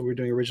Lucasfilm. So we were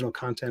doing original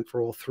content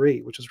for all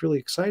 3, which was really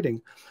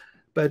exciting.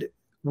 But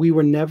we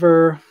were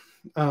never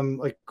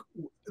like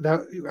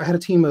that. I had a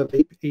team of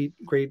eight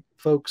great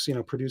folks,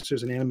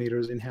 producers and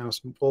animators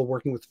in-house, all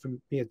working with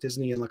me at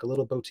Disney in like a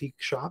little boutique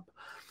shop,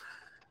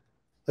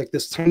 like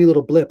this tiny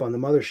little blip on the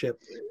mothership.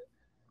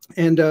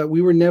 And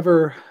we were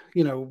never,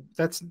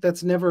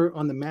 that's never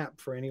on the map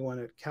for anyone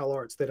at Cal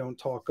Arts. They don't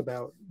talk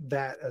about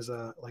that as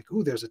a like,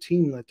 oh, there's a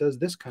team that does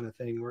this kind of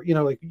thing, or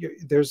like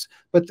there's,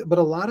 but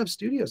a lot of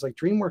studios like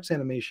DreamWorks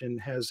Animation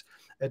has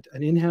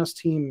an in-house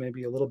team,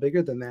 maybe a little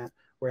bigger than that,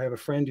 where I have a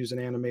friend who's an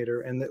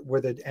animator, and where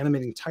they're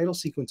animating title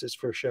sequences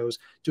for shows,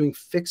 doing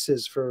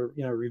fixes for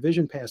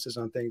revision passes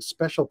on things,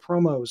 special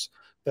promos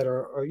that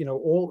are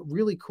all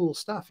really cool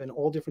stuff, and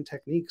all different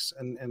techniques,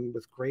 and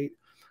with great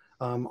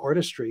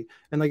artistry.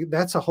 And like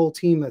that's a whole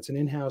team that's an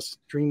in-house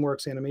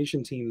DreamWorks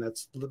animation team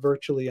that's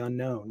virtually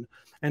unknown.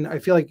 And I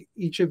feel like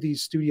each of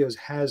these studios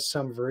has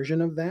some version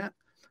of that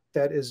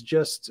is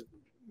just,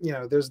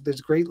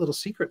 there's great little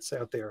secrets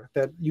out there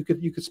that you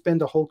could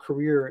spend a whole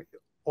career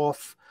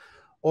off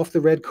the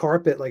red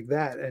carpet like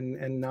that,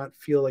 and not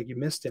feel like you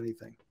missed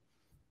anything.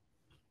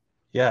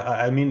 Yeah,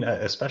 I mean,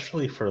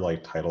 especially for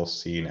like title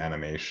scene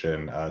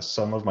animation,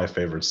 some of my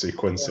favorite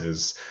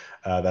sequences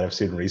that I've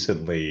seen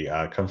recently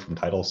come from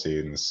title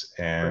scenes,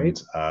 Right.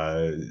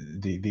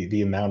 and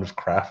the amount of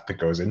craft that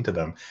goes into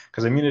them.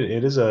 Because I mean,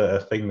 it is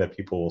a thing that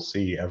people will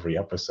see every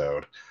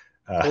episode.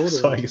 So I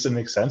Totally. guess it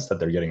makes sense that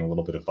they're getting a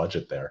little bit of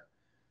budget there.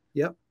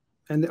 Yep.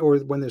 And or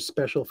when there's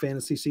special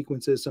fantasy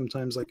sequences,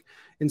 sometimes like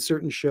in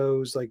certain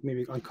shows, like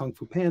maybe on Kung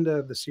Fu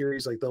Panda, the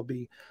series, like there'll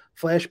be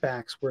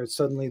flashbacks where it's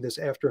suddenly this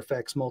After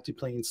Effects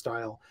multiplane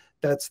style.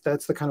 That's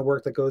the kind of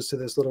work that goes to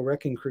this little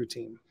wrecking crew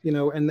team,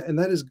 and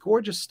that is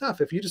gorgeous stuff.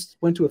 If you just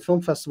went to a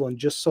film festival and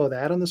just saw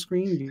that on the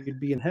screen,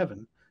 you'd be in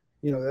heaven.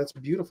 That's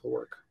beautiful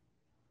work.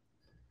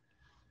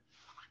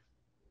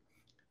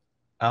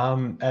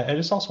 I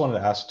just also wanted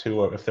to ask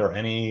too if there are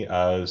any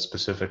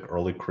specific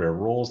early career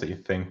roles that you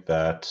think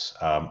that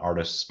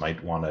artists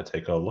might want to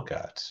take a look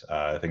at,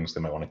 things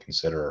they might want to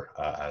consider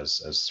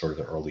as sort of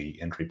the early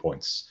entry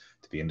points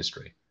to the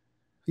industry.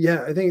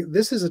 Yeah, I think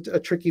this is a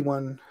tricky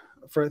one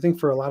for, I think,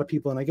 for a lot of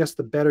people. And I guess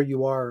the better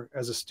you are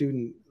as a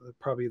student,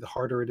 probably the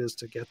harder it is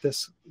to get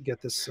this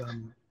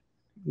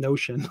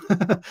notion.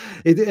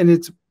 And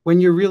it's when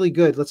you're really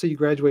good. Let's say you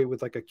graduate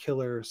with like a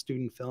killer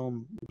student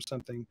film or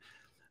something,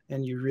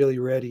 and you're really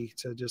ready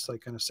to just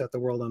like kind of set the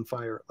world on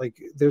fire.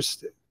 Like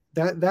there's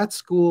that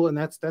school, and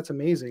that's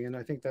amazing. And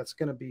I think that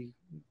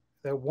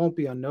won't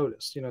be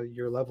unnoticed.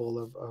 Your level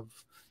of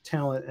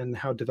talent and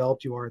how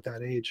developed you are at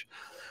that age.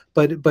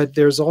 But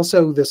there's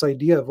also this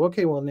idea of,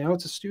 okay, well, now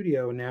it's a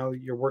studio, and now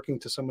you're working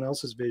to someone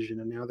else's vision,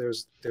 and now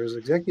there's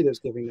executives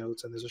giving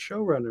notes, and there's a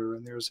showrunner,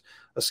 and there's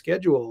a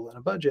schedule and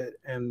a budget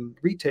and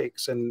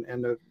retakes, and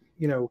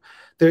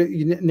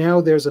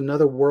now there's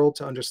another world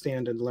to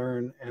understand and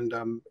learn.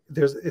 And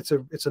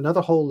it's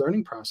another whole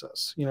learning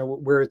process,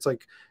 where it's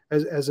like,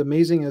 as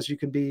amazing as you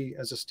can be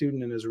as a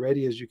student and as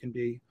ready as you can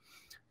be,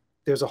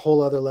 there's a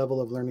whole other level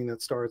of learning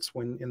that starts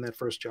when in that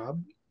first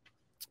job.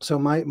 So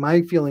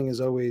my feeling is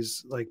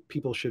always like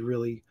people should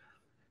really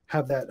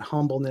have that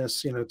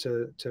humbleness,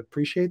 to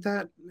appreciate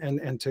that,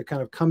 and to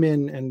kind of come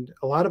in. And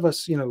a lot of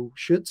us,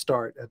 should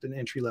start at an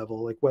entry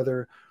level, like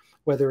whether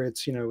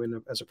it's,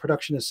 as a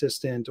production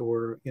assistant,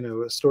 or, a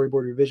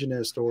storyboard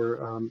revisionist, or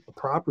a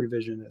prop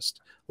revisionist.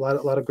 A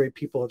lot of great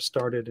people have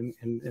started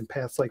in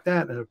paths like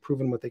that, and have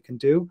proven what they can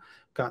do,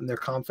 gotten their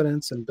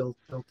confidence, and built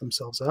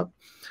themselves up.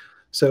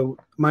 So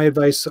my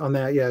advice on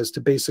that, yeah, is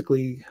to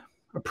basically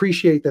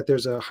appreciate that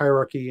there's a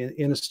hierarchy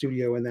in a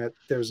studio, and that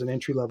there's an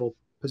entry level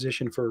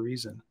position for a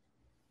reason.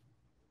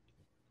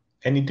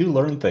 And you do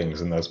learn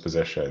things in those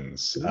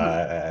positions.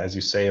 Yeah. As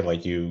you say,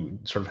 like you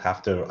sort of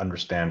have to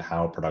understand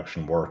how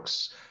production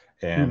works.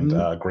 And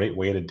Mm-hmm. a great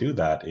way to do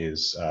that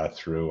is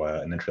through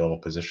an entry level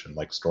position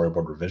like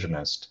storyboard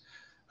revisionist,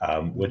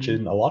 which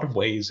Mm-hmm. in a lot of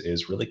ways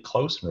is really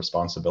close in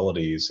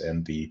responsibilities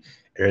and the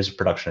areas of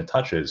production it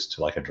touches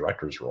to like a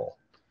director's role.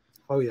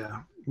 Oh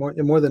yeah,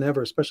 more than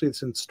ever, especially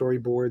since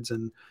storyboards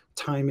and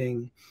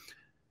timing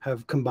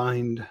have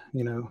combined,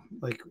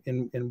 like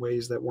in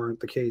ways that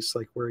weren't the case,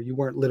 like where you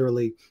weren't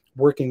literally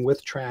working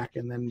with track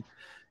and then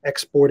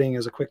exporting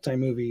as a QuickTime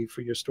movie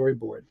for your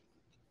storyboard.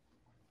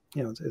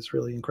 It's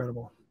really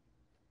incredible.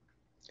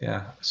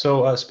 Yeah.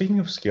 So, speaking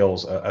of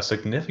skills, a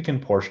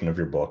significant portion of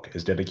your book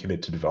is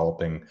dedicated to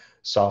developing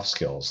soft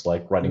skills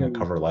like writing a Mm.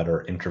 cover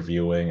letter,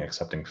 interviewing,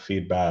 accepting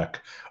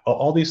feedback,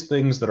 all these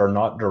things that are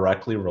not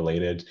directly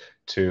related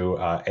to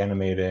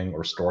animating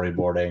or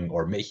storyboarding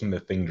or making the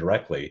thing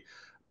directly.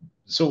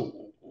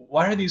 So,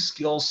 why are these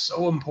skills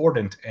so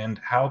important and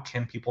how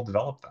can people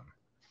develop them?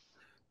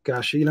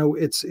 Gosh,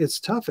 it's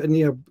tough.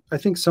 And I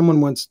think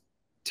someone once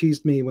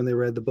teased me when they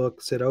read the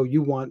book, said, "Oh,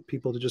 you want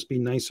people to just be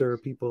nicer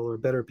people or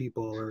better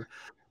people, or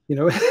you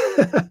know."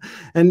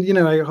 And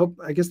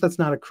I guess that's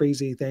not a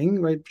crazy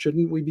thing, right?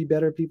 Shouldn't we be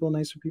better people,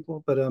 nicer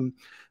people? But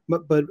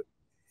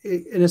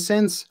in a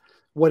sense,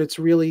 what it's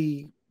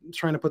really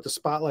trying to put the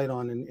spotlight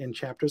on in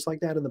chapters like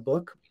that in the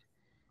book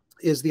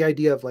is the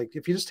idea of, like,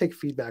 if you just take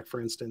feedback,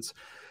 for instance,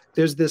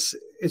 there's this,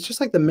 it's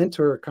just like the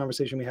mentor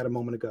conversation we had a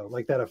moment ago,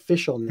 like that Hmm.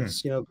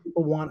 officialness.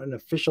 People want an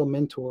official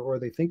mentor, or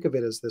they think of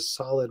it as this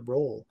solid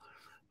role.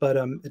 but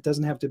it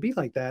doesn't have to be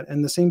like that.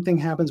 And the same thing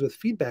happens with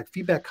feedback.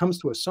 Feedback comes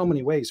to us so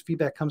many ways.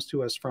 Feedback comes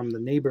to us from the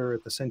neighbor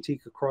at the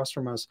Centik across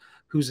from us,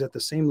 who's at the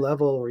same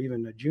level or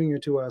even a junior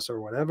to us or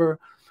whatever.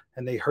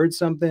 And they heard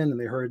something, and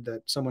they heard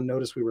that someone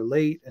noticed we were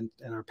late and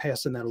are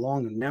passing that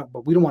along. And now,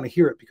 but we don't want to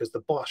hear it because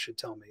the boss should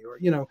tell me, or,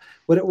 you know,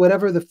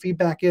 whatever the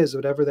feedback is,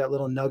 whatever that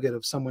little nugget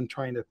of someone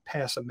trying to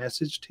pass a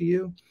message to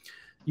you,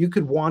 you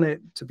could want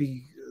it to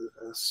be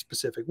a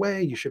specific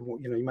way. You should,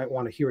 you know, you might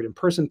want to hear it in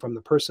person from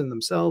the person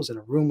themselves in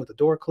a room with the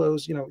door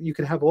closed. You know, you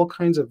could have all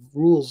kinds of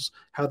rules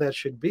how that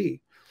should be,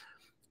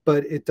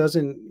 but it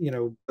doesn't, you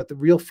know, but the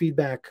real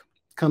feedback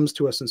comes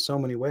to us in so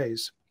many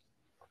ways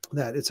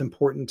that it's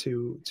important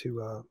to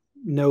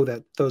know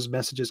that those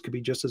messages could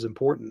be just as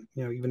important,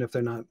 you know, even if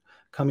they're not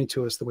coming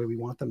to us the way we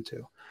want them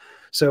to.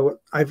 So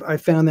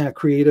I've found that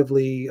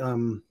creatively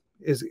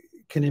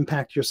can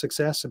impact your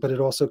success, but it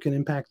also can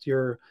impact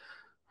your,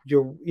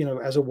 you know,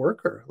 as a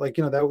worker. Like,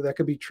 you know, that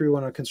could be true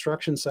on a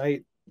construction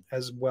site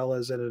as well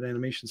as at an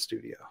animation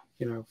studio,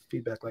 you know,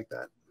 feedback like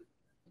that.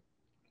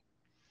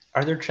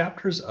 Are there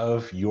chapters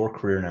of your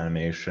career in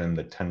animation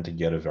that tend to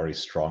get a very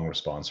strong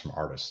response from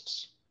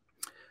artists?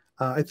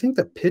 I think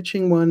the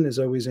pitching one is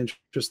always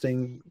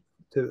interesting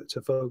to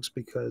folks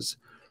because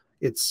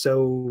it's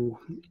so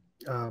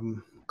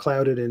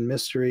clouded in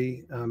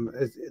mystery.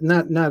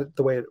 Not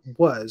the way it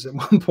was at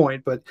one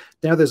point, but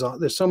now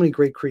there's so many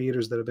great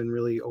creators that have been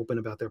really open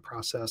about their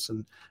process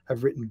and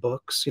have written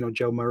books. You know,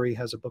 Joe Murray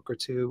has a book or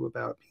two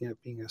about, you know,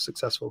 being a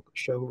successful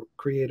show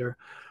creator.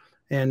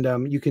 And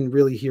you can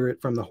really hear it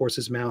from the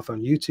horse's mouth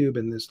on YouTube.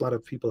 And there's a lot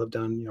of people have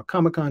done, you know,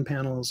 Comic-Con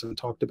panels and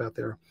talked about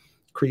their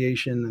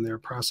creation and their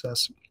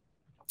process.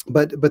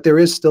 But there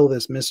is still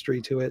this mystery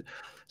to it.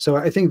 So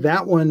I think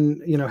that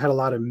one, you know, had a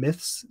lot of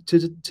myths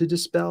to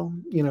dispel,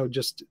 you know,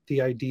 just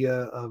the idea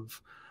of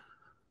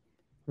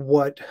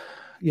what,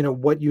 you know,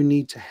 what you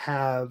need to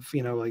have,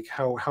 you know, like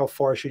how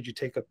far should you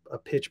take a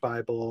pitch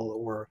Bible,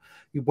 or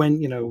when,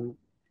 you know,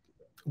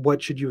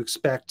 what should you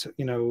expect,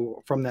 you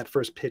know, from that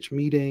first pitch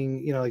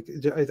meeting, you know, like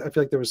I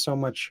feel like there was so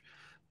much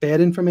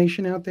bad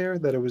information out there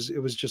that it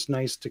was just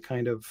nice to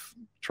kind of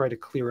try to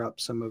clear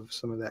up some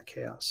of that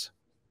chaos.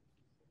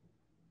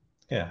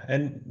 Yeah,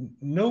 and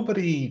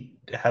nobody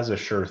has a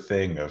sure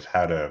thing of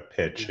how to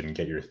pitch and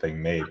get your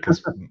thing made,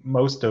 because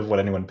most of what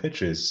anyone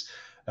pitches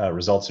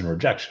results in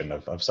rejection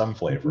of some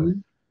flavor.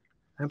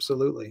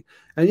 Absolutely.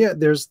 And yeah,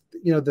 there's,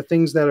 you know, the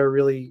things that are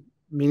really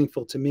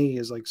meaningful to me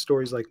is like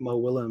stories like Mo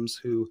Willems,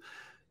 who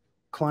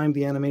climbed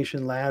the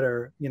animation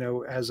ladder, you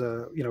know, as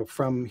a, you know,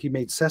 he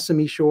made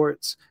Sesame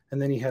shorts,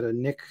 and then he had a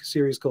Nick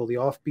series called The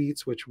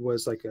Offbeats, which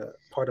was like a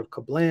part of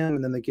Kablam,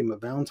 and then they gave him a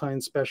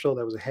Valentine's special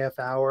that was a half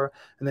hour,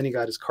 and then he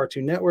got his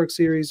Cartoon Network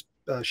series,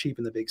 Sheep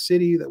in the Big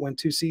City, that went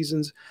 2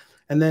 seasons,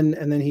 and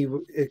then he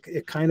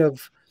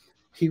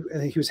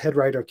was head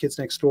writer of Kids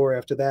Next Door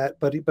after that,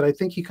 but I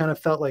think he kind of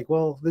felt like,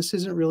 well, this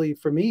isn't really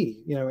for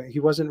me, you know, he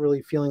wasn't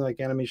really feeling like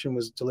animation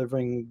was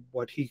delivering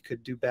what he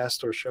could do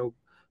best or show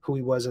who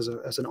he was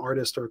as an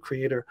artist or a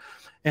creator.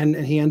 And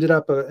he ended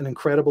up an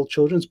incredible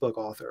children's book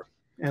author.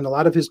 And a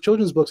lot of his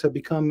children's books have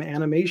become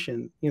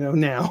animation, you know,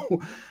 now.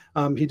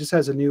 He just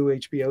has a new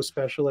HBO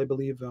special, I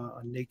believe, a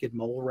Naked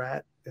Mole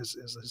Rat is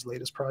his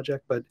latest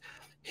project. But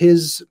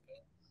his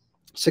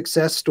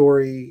success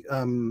story,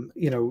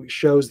 you know,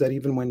 shows that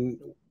even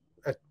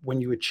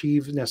when you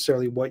achieve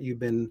necessarily what you've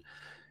been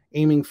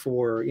aiming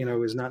for, you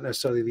know, is not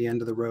necessarily the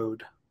end of the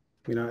road.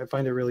 You know, I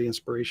find it really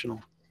inspirational.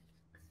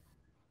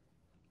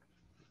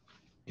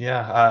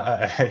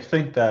 Yeah, I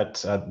think that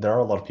there are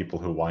a lot of people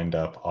who wind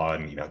up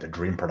on, you know, the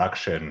dream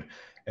production,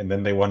 and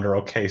then they wonder,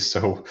 okay,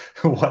 so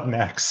what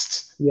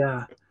next?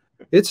 Yeah,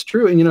 it's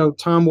true. And, you know,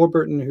 Tom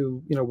Warburton,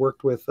 who, you know,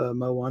 worked with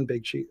Mo on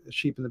Big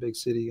Sheep in the Big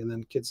City, and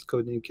then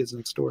Codenamed Kids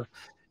Next Door,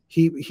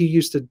 he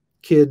used to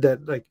kid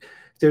that, like,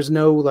 there's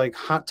no like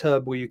hot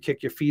tub where you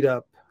kick your feet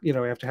up, you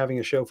know, after having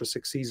a show for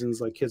 6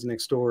 seasons like Kids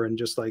Next Door, and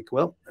just like,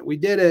 well, we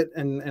did it,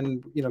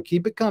 and you know,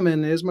 keep it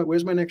coming.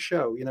 Where's my next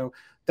show? You know,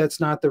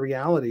 that's not the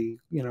reality,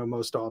 you know,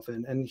 most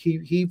often. And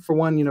he for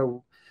one, you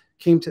know,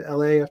 came to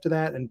LA after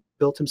that and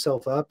built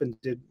himself up and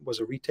was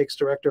a retakes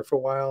director for a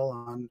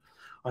while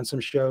on some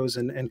shows,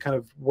 and kind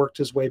of worked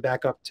his way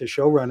back up to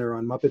showrunner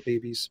on Muppet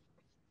Babies,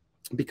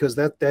 because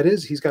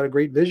he's got a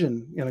great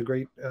vision and a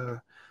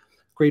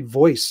great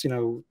voice. You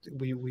know,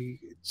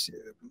 it's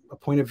a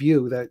point of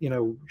view that, you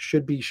know,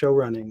 should be show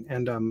running.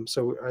 And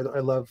so I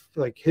love,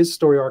 like, his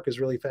story arc is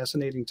really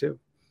fascinating too.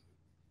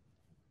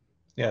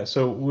 Yeah,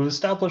 so we've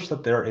established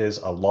that there is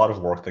a lot of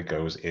work that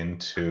goes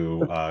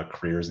into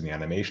careers in the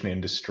animation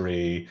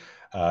industry.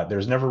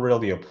 There's never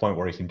really a point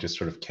where you can just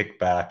sort of kick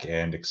back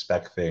and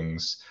expect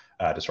things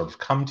to sort of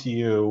come to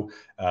you.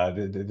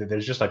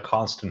 There's just a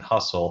constant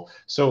hustle.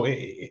 So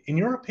in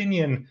your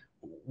opinion,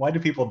 why do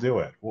people do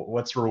it?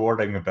 What's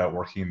rewarding about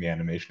working in the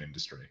animation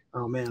industry?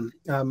 Oh man,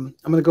 I'm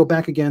going to go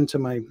back again to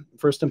my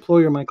first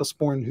employer, Michael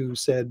Sporn, who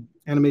said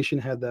animation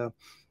had the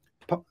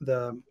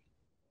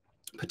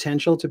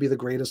potential to be the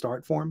greatest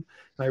art form.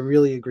 And I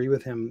really agree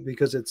with him,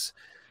 because it's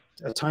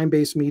a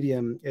time-based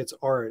medium, it's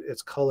art,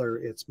 it's color,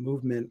 it's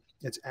movement,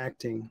 it's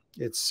acting,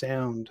 it's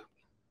sound,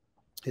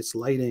 it's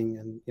lighting,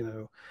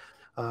 and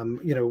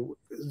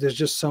there's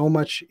just so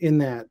much in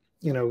that,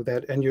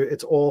 and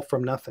it's all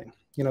from nothing.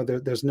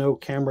 There's no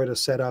camera to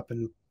set up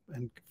and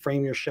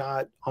frame your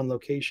shot on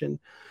location.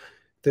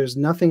 There's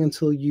nothing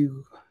until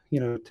you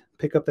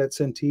pick up that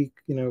Cintiq,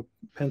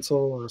 pencil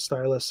or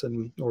stylus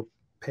or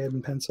pad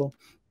and pencil,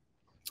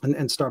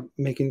 and start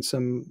making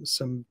some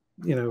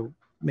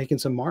making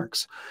some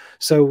marks.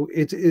 So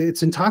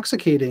it's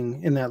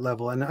intoxicating in that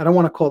level. And I don't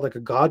want to call it like a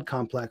God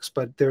complex,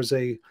 but there's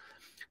a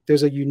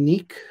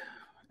unique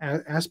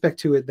aspect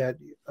to it that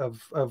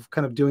of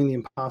kind of doing the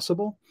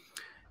impossible.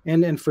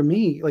 And for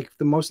me, like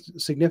the most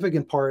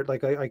significant part,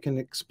 like I can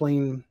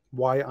explain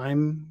why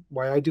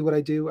I do what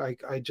I do.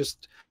 I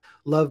just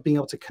love being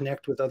able to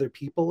connect with other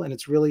people. And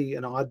it's really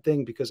an odd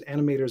thing because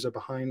animators are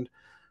behind,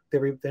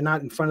 they're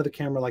not in front of the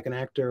camera like an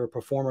actor or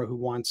performer who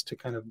wants to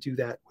kind of do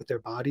that with their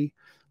body.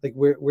 Like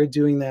we're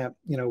doing that,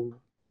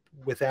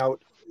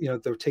 without,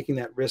 they're taking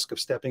that risk of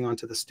stepping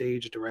onto the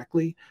stage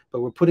directly,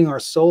 but we're putting our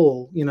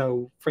soul,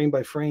 frame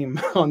by frame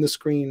on the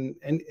screen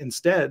and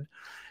instead.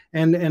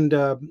 And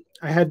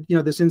I had,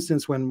 this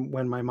instance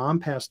when my mom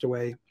passed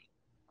away,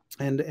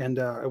 and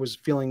I was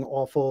feeling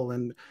awful,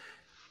 and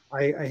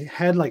I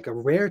had like a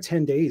rare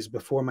 10 days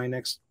before my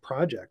next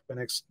project, my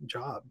next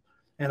job.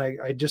 And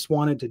I just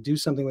wanted to do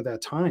something with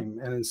that time.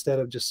 And instead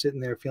of just sitting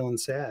there feeling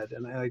sad,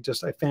 and I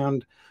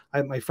found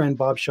my friend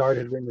Bob Shard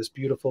had written this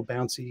beautiful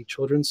bouncy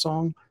children's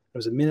song. It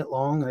was a minute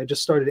long. And I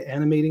just started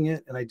animating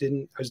it, and I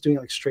was doing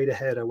it like straight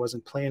ahead. I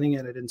wasn't planning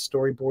it. I didn't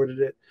storyboard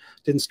it.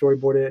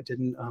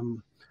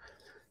 Didn't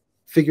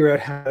figure out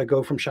how to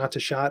go from shot to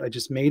shot. I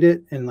just made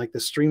it in like the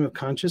stream of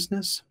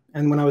consciousness.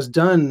 And when I was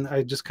done,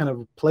 I just kind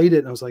of played it,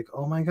 and I was like,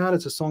 oh my God,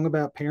 it's a song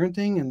about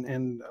parenting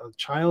and a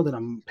child and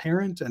a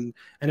parent. And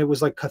it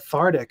was like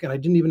cathartic, and I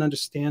didn't even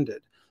understand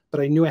it,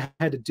 but I knew I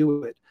had to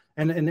do it.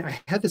 And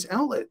I had this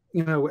outlet,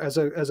 as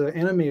an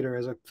animator,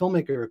 as a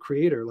filmmaker, a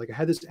creator, like I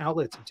had this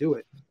outlet to do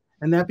it.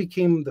 And that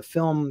became the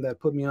film that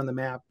put me on the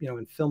map,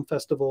 in film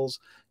festivals.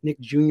 Nick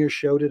Jr.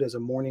 showed it as a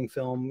morning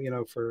film,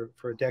 for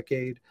a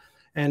decade.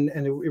 And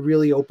it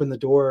really opened the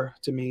door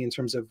to me in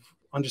terms of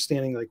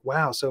understanding, like,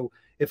 wow, so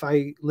if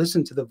I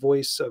listen to the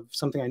voice of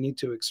something I need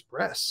to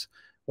express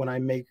when I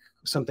make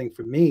something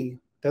for me,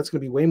 that's going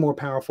to be way more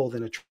powerful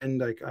than a trend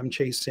like I'm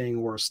chasing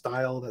or a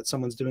style that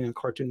someone's doing on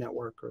Cartoon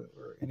Network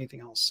or anything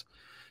else.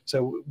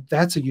 So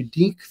that's a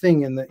unique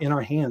thing in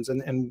our hands.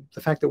 And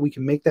the fact that we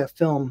can make that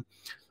film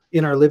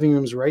in our living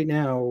rooms right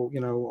now,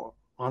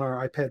 on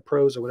our iPad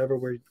Pros or whatever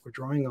we're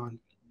drawing on,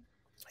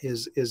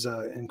 is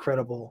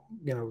incredible.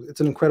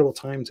 It's an incredible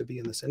time to be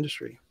in this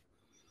industry.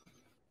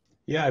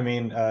 Yeah, I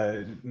mean,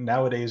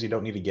 nowadays you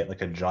don't need to get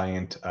like a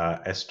giant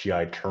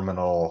SGI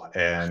terminal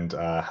and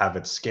have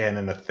it scan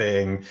in a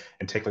thing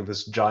and take like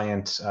this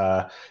giant.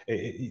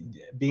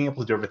 Being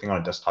able to do everything on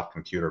a desktop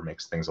computer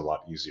makes things a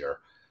lot easier.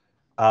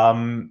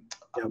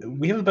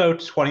 We have about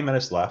 20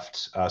 minutes left,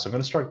 so I'm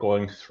going to start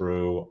going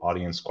through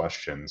audience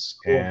questions.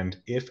 Cool. And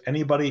if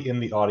anybody in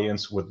the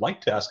audience would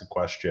like to ask a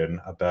question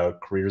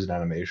about careers in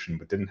animation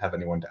but didn't have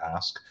anyone to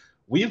ask,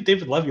 we have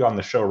David Levy on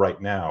the show right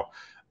now.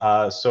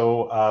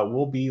 So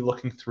we'll be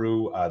looking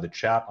through the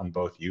chat on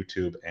both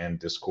YouTube and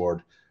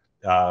Discord,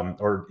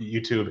 or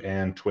YouTube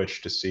and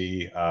Twitch, to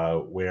see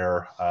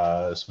where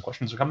some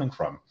questions are coming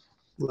from.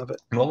 Love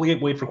it. And while we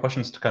wait for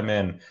questions to come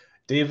in,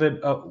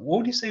 David, what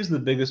would you say is the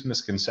biggest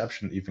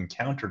misconception that you've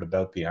encountered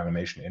about the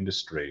animation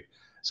industry?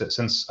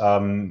 Since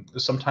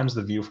sometimes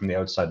the view from the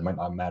outside might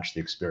not match the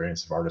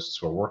experience of artists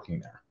who are working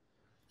there.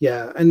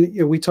 Yeah,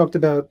 and we talked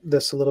about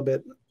this a little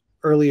bit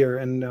earlier,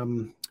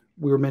 and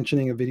we were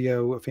mentioning a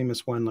video, a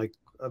famous one, like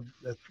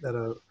that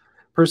a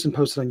person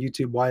posted on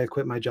YouTube, "Why I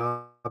quit my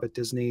job at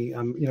Disney."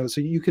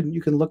 So you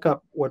can look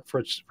up what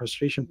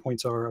frustration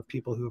points are of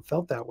people who have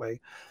felt that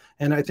way.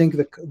 And I think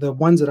the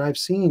ones that I've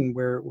seen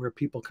where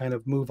people kind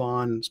of move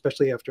on,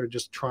 especially after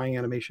just trying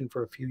animation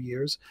for a few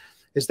years,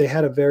 is they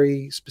had a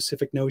very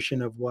specific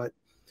notion of what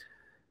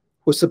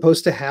was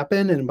supposed to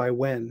happen and by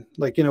when.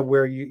 Like,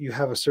 where you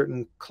have a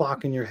certain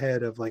clock in your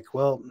head of like,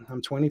 well,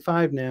 I'm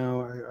 25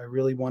 now. I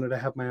really wanted to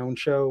have my own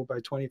show by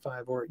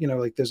 25, or,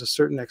 like there's a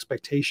certain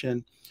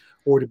expectation,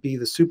 or to be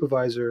the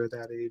supervisor at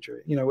that age,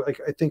 or,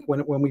 like I think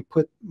when we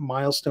put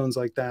milestones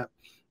like that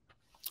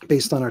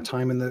based on our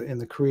time in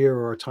the career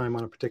or our time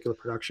on a particular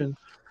production,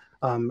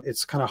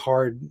 it's kind of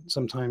hard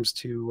sometimes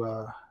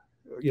to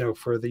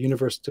for the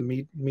universe to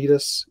meet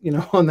us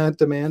on that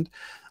demand,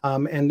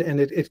 and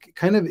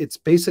it's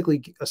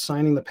basically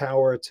assigning the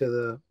power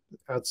to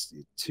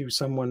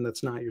someone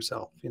that's not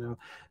yourself.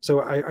 So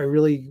I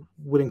really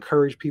would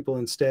encourage people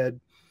instead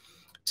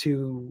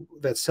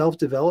that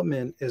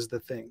self-development is the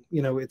thing.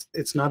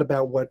 It's not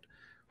about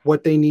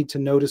what they need to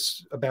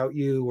notice about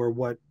you, or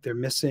what they're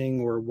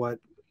missing, or what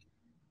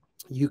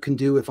you can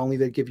do if only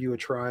they give you a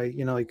try.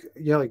 In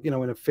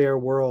a fair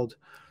world,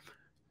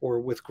 or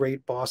with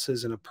great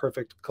bosses in a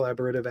perfect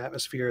collaborative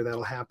atmosphere,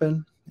 that'll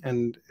happen.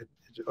 And it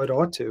it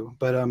ought to.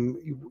 But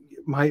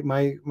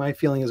my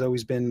feeling has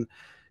always been,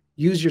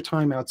 use your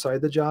time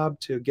outside the job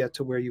to get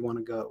to where you want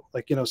to go.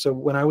 Like, so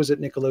when I was at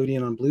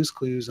Nickelodeon on Blue's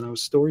Clues and I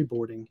was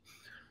storyboarding,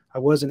 I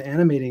wasn't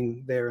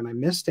animating there and I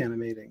missed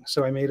animating.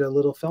 So I made a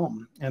little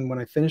film. And when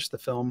I finished the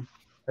film,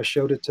 I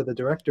showed it to the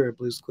director at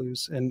Blue's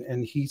Clues,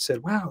 and he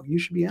said, "Wow, you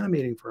should be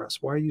animating for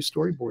us. Why are you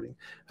storyboarding?"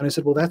 And I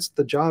said, "Well, that's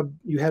the job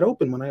you had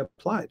open when I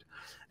applied."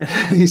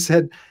 And he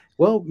said,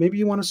 "Well, maybe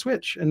you want to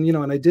switch." And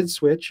and I did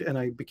switch, and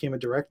I became a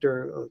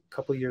director a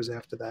couple of years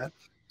after that,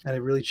 and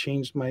it really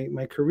changed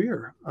my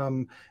career.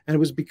 And it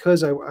was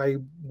because I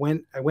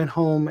went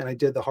home and I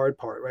did the hard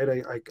part,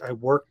 right? I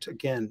worked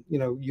again.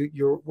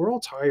 We're all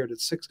tired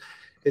at six.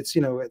 It's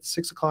at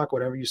 6 o'clock,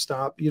 whatever, you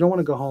stop. You don't want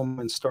to go home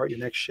and start your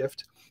next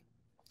shift.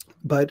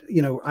 But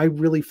I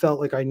really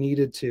felt like I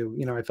needed to.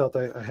 I felt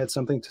I had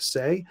something to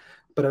say,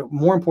 but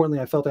more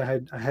importantly, I felt I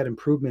had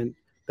improvement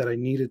that I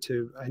needed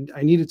to.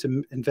 I needed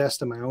to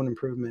invest in my own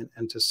improvement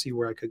and to see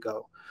where I could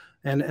go.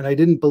 And I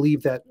didn't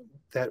believe that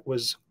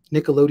was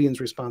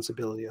Nickelodeon's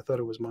responsibility. I thought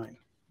it was mine.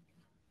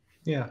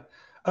 Yeah.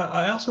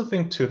 I also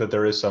think too that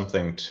there is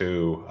something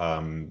to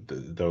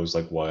those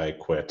like why I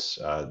quit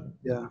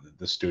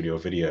the studio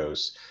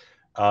videos.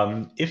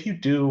 If you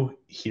do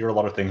hear a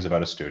lot of things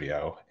about a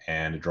studio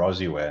and it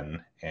draws you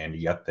in and you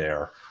get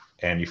there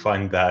and you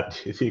find that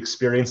the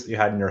experience that you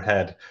had in your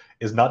head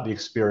is not the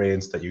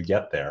experience that you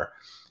get there,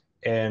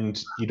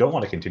 and you don't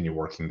want to continue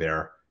working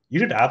there, you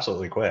should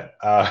absolutely quit,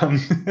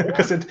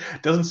 because it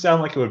doesn't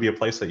sound like it would be a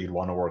place that you'd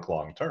want to work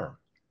long term.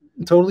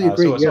 Totally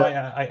agree. So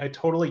I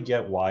totally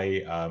get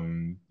why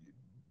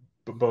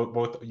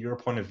both your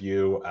point of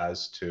view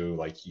as to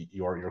like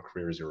your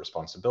career is your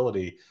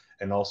responsibility,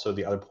 and also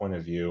the other point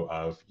of view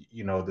of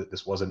that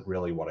this wasn't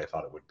really what I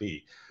thought it would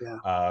be. Yeah.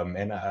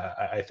 And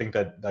I think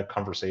that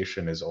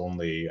conversation is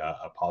only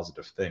a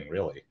positive thing,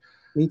 really.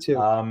 Me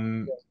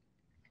too.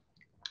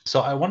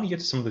 So I want to get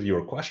to some of the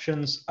viewer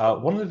questions.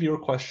 One of the viewer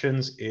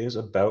questions is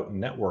about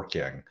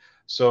networking.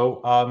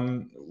 So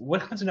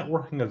what kinds of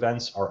networking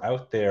events are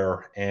out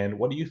there, and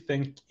what do you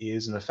think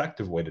is an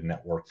effective way to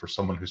network for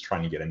someone who's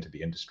trying to get into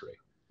the industry?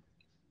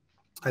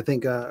 I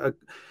think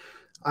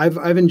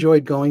I've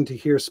enjoyed going to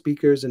hear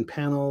speakers and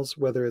panels,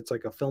 whether it's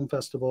like a film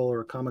festival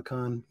or a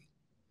Comic-Con.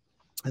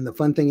 And the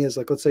fun thing is,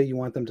 like, let's say you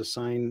want them to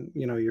sign,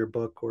 your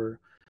book or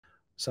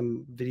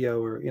some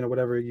video or,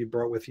 whatever you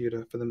brought with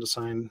you for them to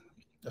sign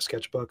a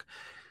sketchbook.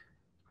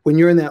 When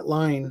you're in that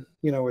line,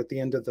 at the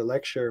end of the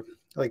lecture,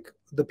 like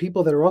the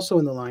people that are also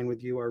in the line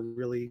with you are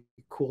really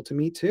cool to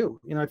meet too.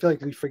 I feel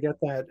like we forget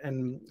that,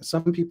 and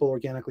some people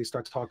organically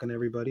start talking to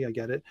everybody. I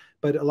get it,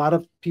 but a lot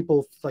of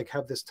people like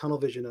have this tunnel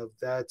vision of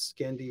that's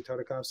Gandhi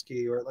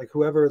Tartakovsky, or like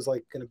whoever is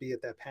like going to be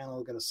at that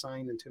panel going to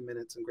sign in 2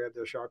 minutes and grab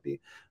their Sharpie.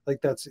 Like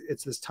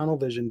it's this tunnel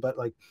vision, but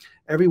like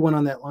everyone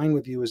on that line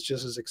with you is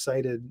just as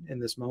excited in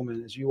this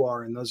moment as you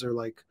are, and those are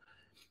like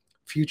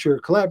future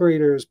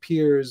collaborators,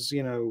 peers,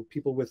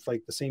 people with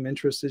like the same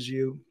interests as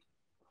you.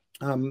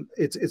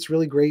 It's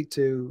really great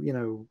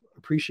to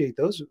appreciate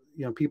those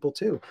people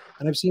too.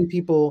 And I've seen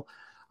people.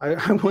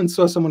 I once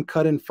saw someone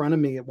cut in front of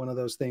me at one of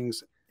those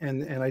things,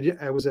 and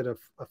I was at a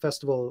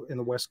festival in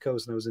the West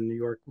Coast, and I was in New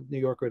York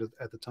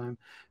at the time.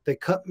 They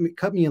cut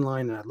me in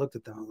line, and I looked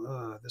at them,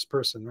 oh, this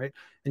person, right?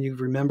 And you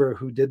remember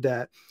who did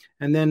that.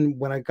 And then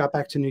when I got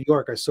back to New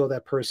York, I saw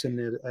that person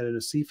at an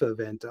ASIFA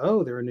event.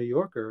 Oh, they're a New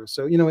Yorker.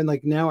 So and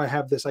like now I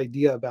have this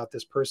idea about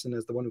this person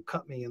as the one who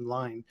cut me in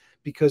line,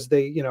 because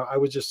they, I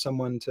was just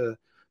someone to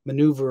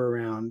maneuver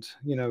around.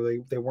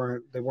 They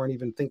weren't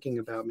even thinking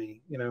about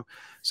me.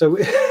 So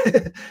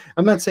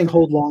I'm not saying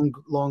hold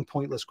long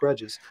pointless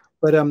grudges,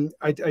 but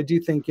I do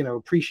think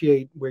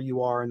appreciate where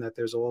you are, and that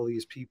there's all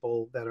these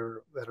people that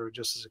are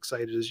just as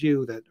excited as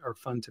you, that are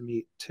fun to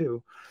meet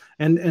too,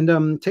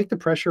 and take the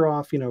pressure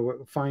off.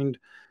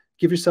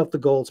 Give yourself the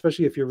goal,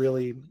 especially if you're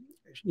really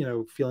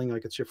feeling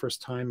like it's your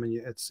first time and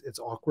it's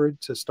awkward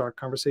to start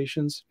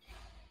conversations.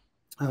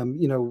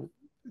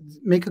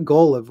 Make a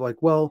goal of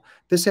like, well,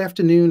 this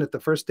afternoon at the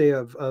first day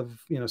of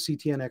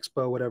CTN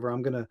Expo, whatever,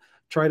 I'm going to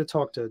try to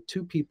talk to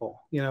 2 people.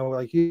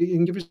 Like you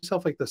can give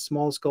yourself like the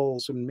smallest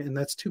goals, and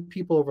that's 2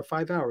 people over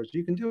 5 hours.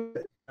 You can do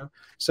it.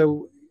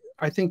 So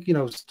I think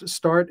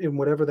start in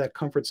whatever that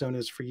comfort zone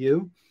is for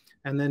you,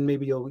 and then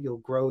maybe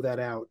you'll grow that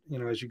out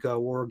as you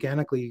go, or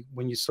organically.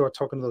 When you start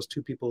talking to those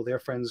 2 people, their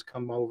friends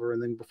come over,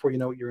 and then before you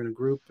know it, you're in a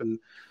group and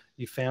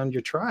you found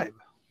your tribe.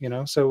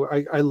 So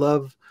I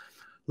love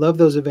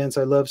those events.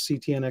 I love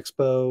CTN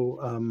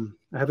Expo.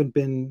 I haven't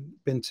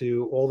been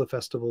to all the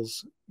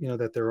festivals,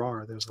 that there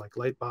are. There's like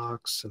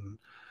Lightbox, and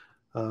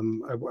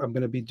I'm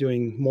going to be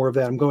doing more of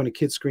that. I'm going to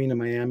Kid Screen in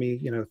Miami,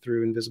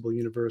 through Invisible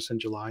Universe in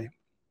July.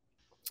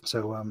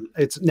 So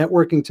it's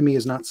networking to me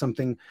is not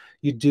something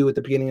you do at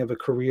the beginning of a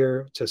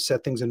career to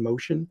set things in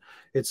motion.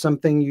 It's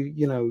something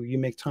you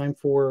make time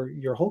for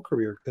your whole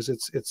career, because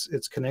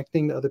it's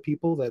connecting to other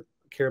people that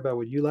care about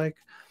what you like,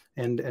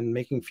 and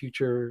making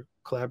future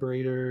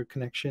collaborator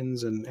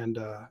connections, and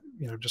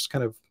just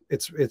kind of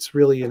it's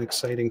really an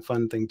exciting,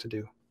 fun thing to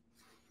do.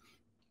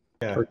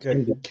 Yeah, for yeah.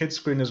 Camden. Kid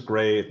Screen is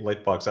great.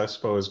 Lightbox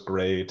Expo is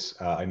great.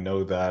 I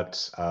know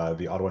that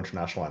the Ottawa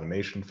International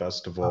Animation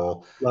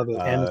Festival, Love it.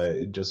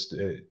 And just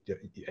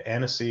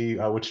Annecy,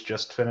 which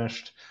just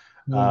finished.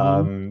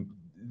 mm-hmm.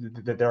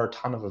 There are a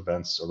ton of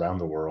events around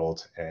the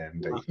world,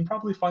 and you can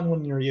probably find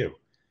one near you.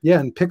 Yeah,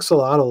 and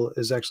Pixelotl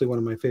is actually one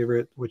of my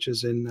favorite, which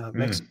is in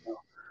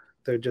Mexico.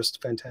 They're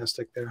just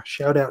fantastic there.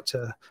 Shout out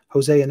to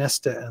Jose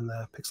Anesta and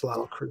the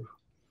Pixelotl crew.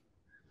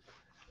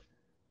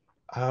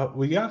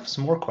 We have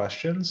some more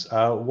questions.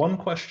 One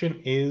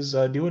question is,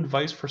 do you have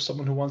advice for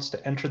someone who wants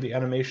to enter the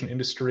animation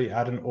industry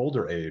at an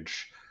older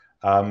age?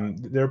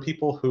 There are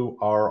people who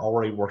are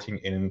already working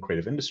in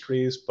creative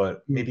industries,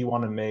 but maybe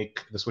want to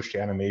make the switch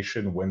to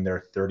animation when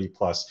they're 30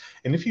 plus.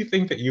 And if you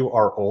think that you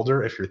are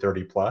older, if you're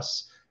 30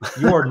 plus,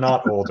 you are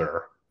not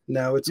older.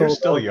 No, it's You're all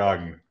still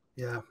young.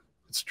 Yeah,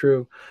 it's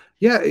true.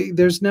 Yeah,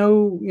 there's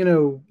no,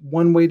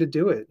 one way to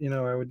do it.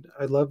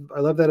 I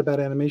love that about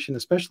animation,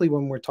 especially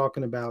when we're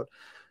talking about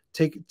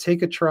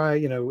take a try.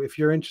 If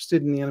you're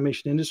interested in the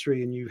animation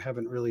industry and you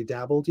haven't really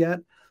dabbled yet,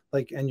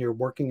 and you're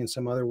working in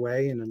some other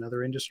way in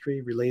another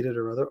industry related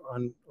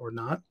or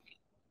not,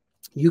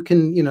 you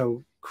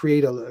can,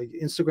 create a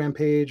Instagram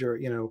page, or,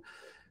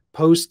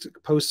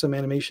 post some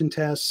animation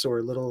tests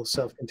or little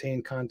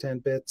self-contained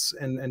content bits,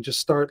 and just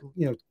start,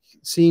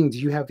 seeing, do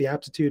you have the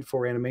aptitude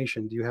for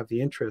animation? Do you have the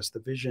interest, the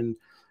vision,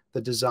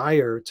 the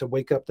desire to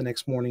wake up the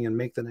next morning and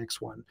make the next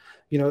one?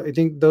 I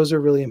think those are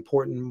really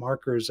important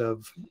markers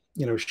of,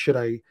 should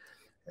I,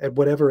 at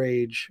whatever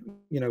age,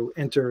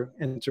 enter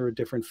a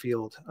different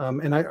field.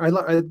 And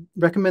I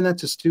recommend that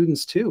to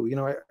students too.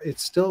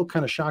 It's still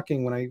kind of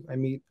shocking when I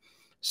meet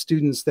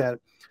students that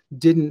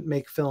didn't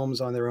make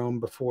films on their own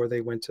before they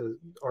went to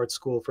art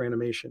school for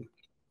animation.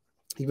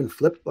 Even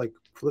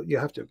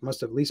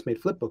must have at least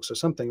made flip books or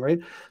something, right?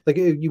 Like,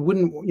 you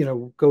wouldn't,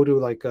 go to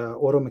like a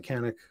auto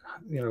mechanic,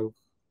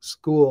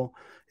 school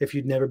if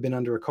you'd never been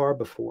under a car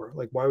before.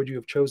 Like, why would you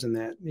have chosen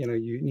that?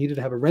 You needed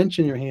to have a wrench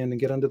in your hand and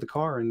get under the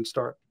car and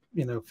start,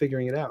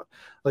 figuring it out.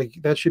 Like,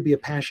 that should be a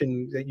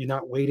passion that you're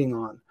not waiting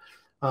on.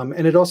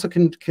 And it also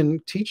can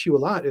teach you a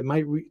lot. It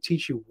might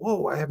teach you,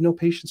 whoa, I have no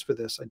patience for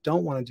this. I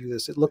don't want to do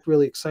this. It looked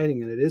really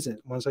exciting and it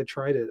isn't. Once I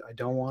tried it, I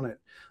don't want it.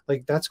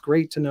 Like, that's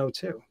great to know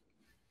too.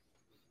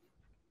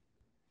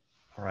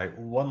 All right,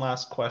 one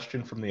last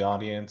question from the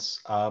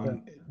audience. Yeah.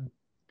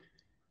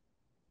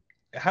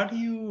 How do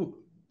you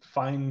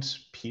find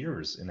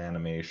peers in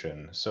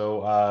animation?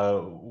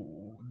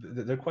 So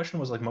the question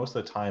was, like, most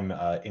of the time,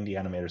 indie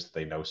animators that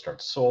they know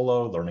start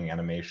solo, learning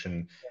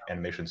animation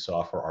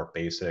software, art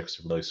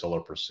basics, really solo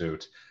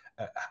pursuit.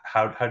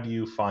 How do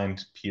you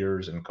find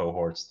peers and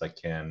cohorts that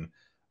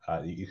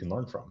you can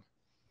learn from?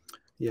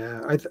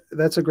 Yeah,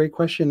 that's a great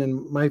question,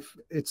 and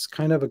it's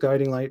kind of a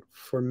guiding light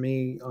for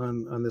me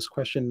on this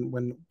question.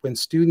 When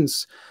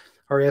students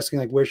are asking,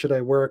 like, where should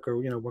I work, or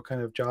what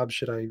kind of job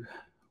should I,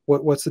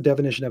 what's the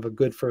definition of a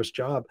good first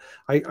job?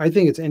 I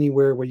think it's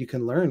anywhere where you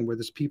can learn, where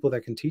there's people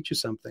that can teach you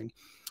something.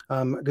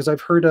 Because I've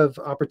heard of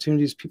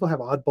opportunities, people have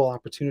oddball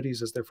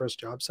opportunities as their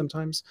first job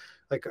sometimes.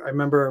 Like, I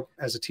remember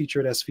as a teacher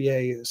at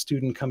SVA, a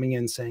student coming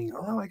in saying,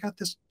 oh, I got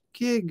this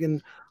gig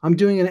and I'm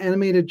doing an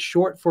animated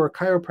short for a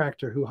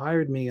chiropractor who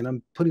hired me, and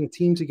I'm putting a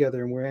team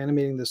together and we're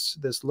animating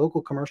this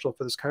local commercial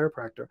for this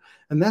chiropractor.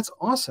 And that's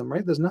awesome,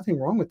 right? There's nothing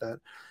wrong with that.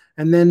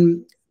 And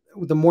then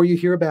the more you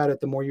hear about it,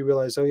 the more you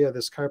realize, oh yeah,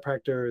 this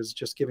chiropractor is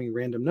just giving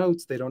random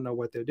notes. They don't know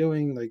what they're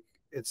doing. Like,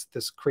 it's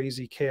this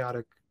crazy,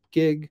 chaotic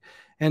gig.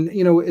 And,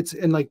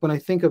 and like, when I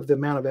think of the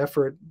amount of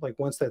effort, like,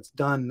 once that's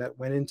done, that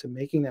went into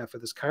making that for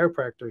this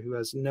chiropractor who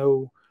has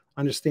no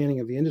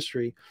understanding of the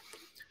industry,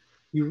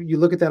 you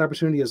look at that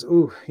opportunity as,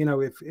 oh,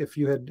 if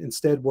you had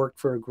instead worked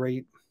for a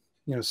great,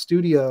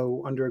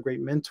 studio under a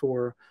great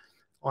mentor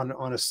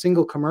on a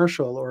single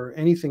commercial or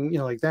anything,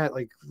 like that,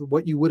 like,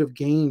 what you would have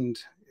gained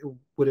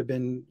would have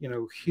been,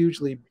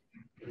 hugely,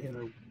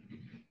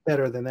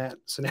 better than that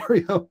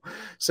scenario.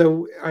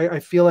 So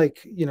I feel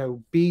like,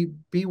 be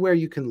where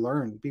you can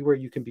learn, be where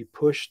you can be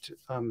pushed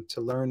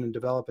to learn and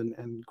develop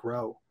and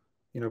grow,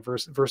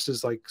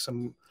 versus like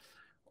some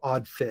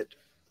odd fit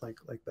like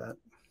that.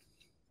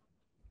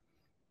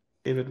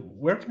 David,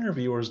 where can your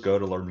viewers go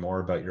to learn more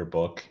about your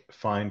book,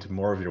 find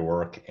more of your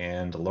work,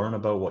 and learn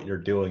about what you're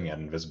doing at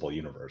Invisible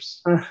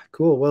Universe?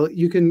 Cool. Well,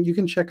 you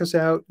can check us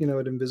out, at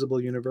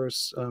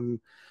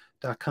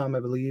invisibleuniverse.com, I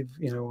believe,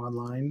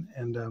 online,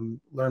 and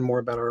learn more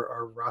about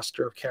our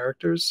roster of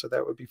characters. So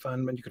that would be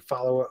fun. And you could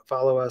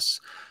follow us,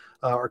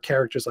 our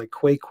characters like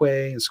Quay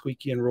Quay and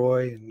Squeaky and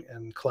Roy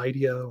and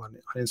Clydio on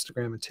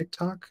Instagram and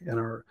TikTok, and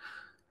our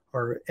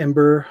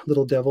Ember,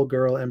 little devil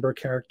girl Ember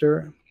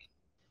character.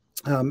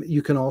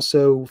 You can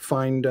also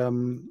find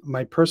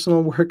my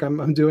personal work.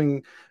 I'm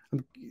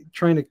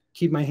trying to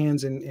keep my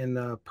hands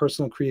in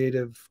personal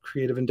creative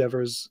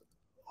endeavors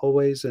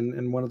always.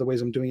 And one of the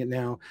ways I'm doing it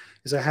now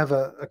is I have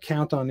a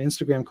account on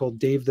Instagram called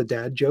Dave the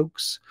Dad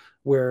Jokes,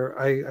 where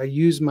I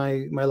use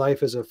my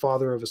life as a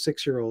father of a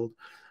 6-year-old,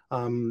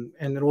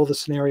 and all the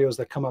scenarios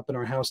that come up in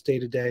our house day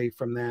to day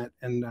from that.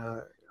 And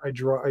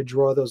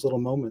draw those little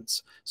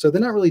moments. So they're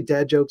not really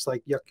dad jokes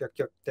like yuck yuck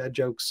yuck dad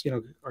jokes,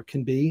 or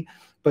can be,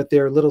 but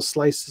they're little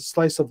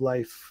slice of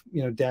life,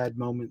 dad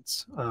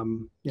moments,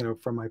 from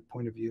my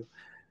point of view.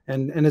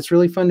 And it's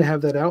really fun to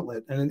have that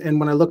outlet. And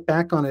when I look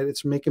back on it,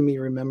 it's making me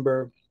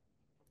remember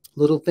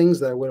little things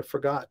that I would have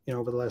forgot,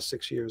 over the last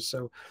 6 years.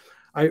 So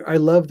I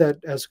love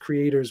that as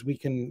creators, we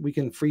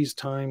can freeze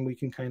time, we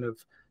can kind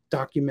of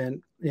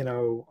document,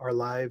 our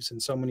lives in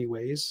so many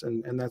ways.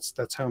 And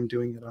that's how I'm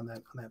doing it on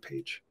that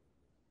page.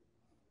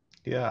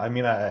 Yeah, I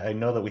mean, I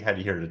know that we had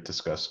you here to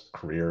discuss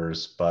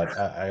careers, but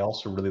I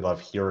also really love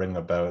hearing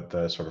about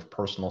the sort of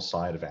personal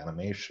side of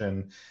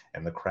animation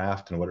and the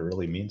craft and what it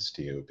really means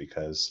to you,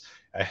 because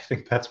I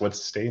think that's what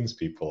sustains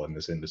people in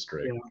this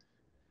industry. Yeah,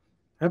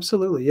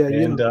 absolutely. Yeah.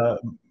 And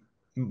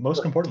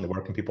most importantly,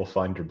 where can people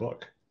find your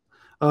book?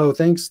 Oh,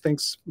 thanks,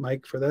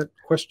 Mike, for that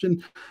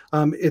question.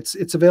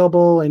 It's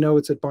available. I know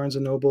it's at Barnes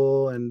and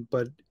Noble,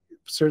 but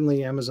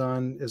certainly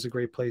Amazon is a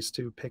great place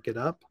to pick it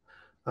up.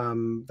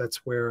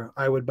 That's where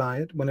I would buy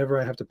it. Whenever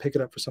I have to pick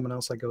it up for someone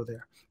else, I go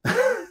there.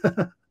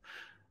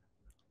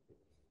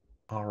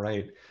 All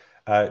right.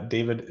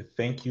 David,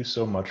 thank you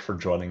so much for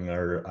joining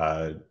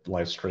our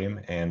live stream.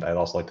 And I'd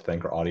also like to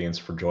thank our audience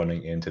for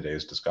joining in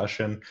today's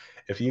discussion.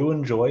 If you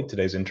enjoyed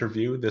today's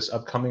interview, this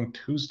upcoming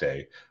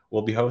Tuesday,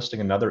 we'll be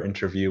hosting another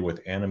interview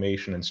with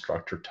animation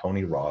instructor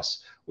Tony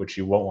Ross, which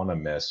you won't want to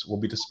miss. We'll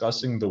be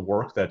discussing the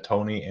work that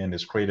Tony and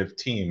his creative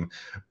team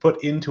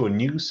put into a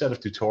new set of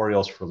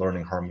tutorials for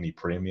learning Harmony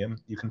Premium.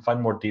 You can find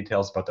more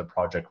details about the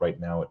project right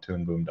now at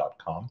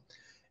toonboom.com.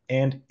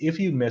 And if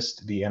you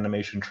missed the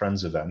Animation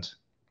Trends event,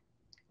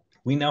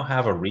 we now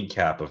have a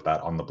recap of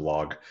that on the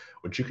blog,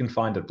 which you can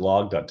find at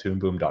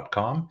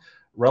blog.toonboom.com.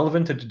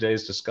 Relevant to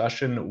today's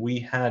discussion, we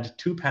had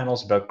two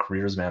panels about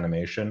careers in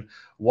animation,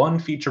 one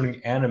featuring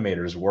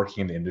animators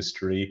working in the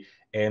industry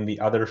and the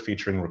other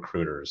featuring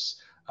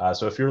recruiters.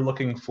 So if you're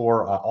looking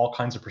for all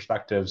kinds of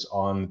perspectives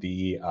on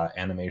the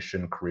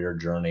animation career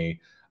journey,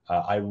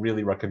 I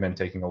really recommend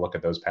taking a look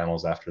at those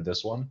panels after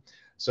this one.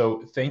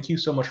 So thank you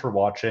so much for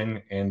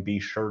watching, and be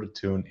sure to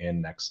tune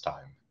in next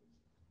time.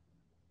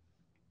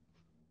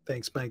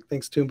 Thanks, Mike.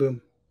 Thanks, Toon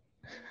Boom.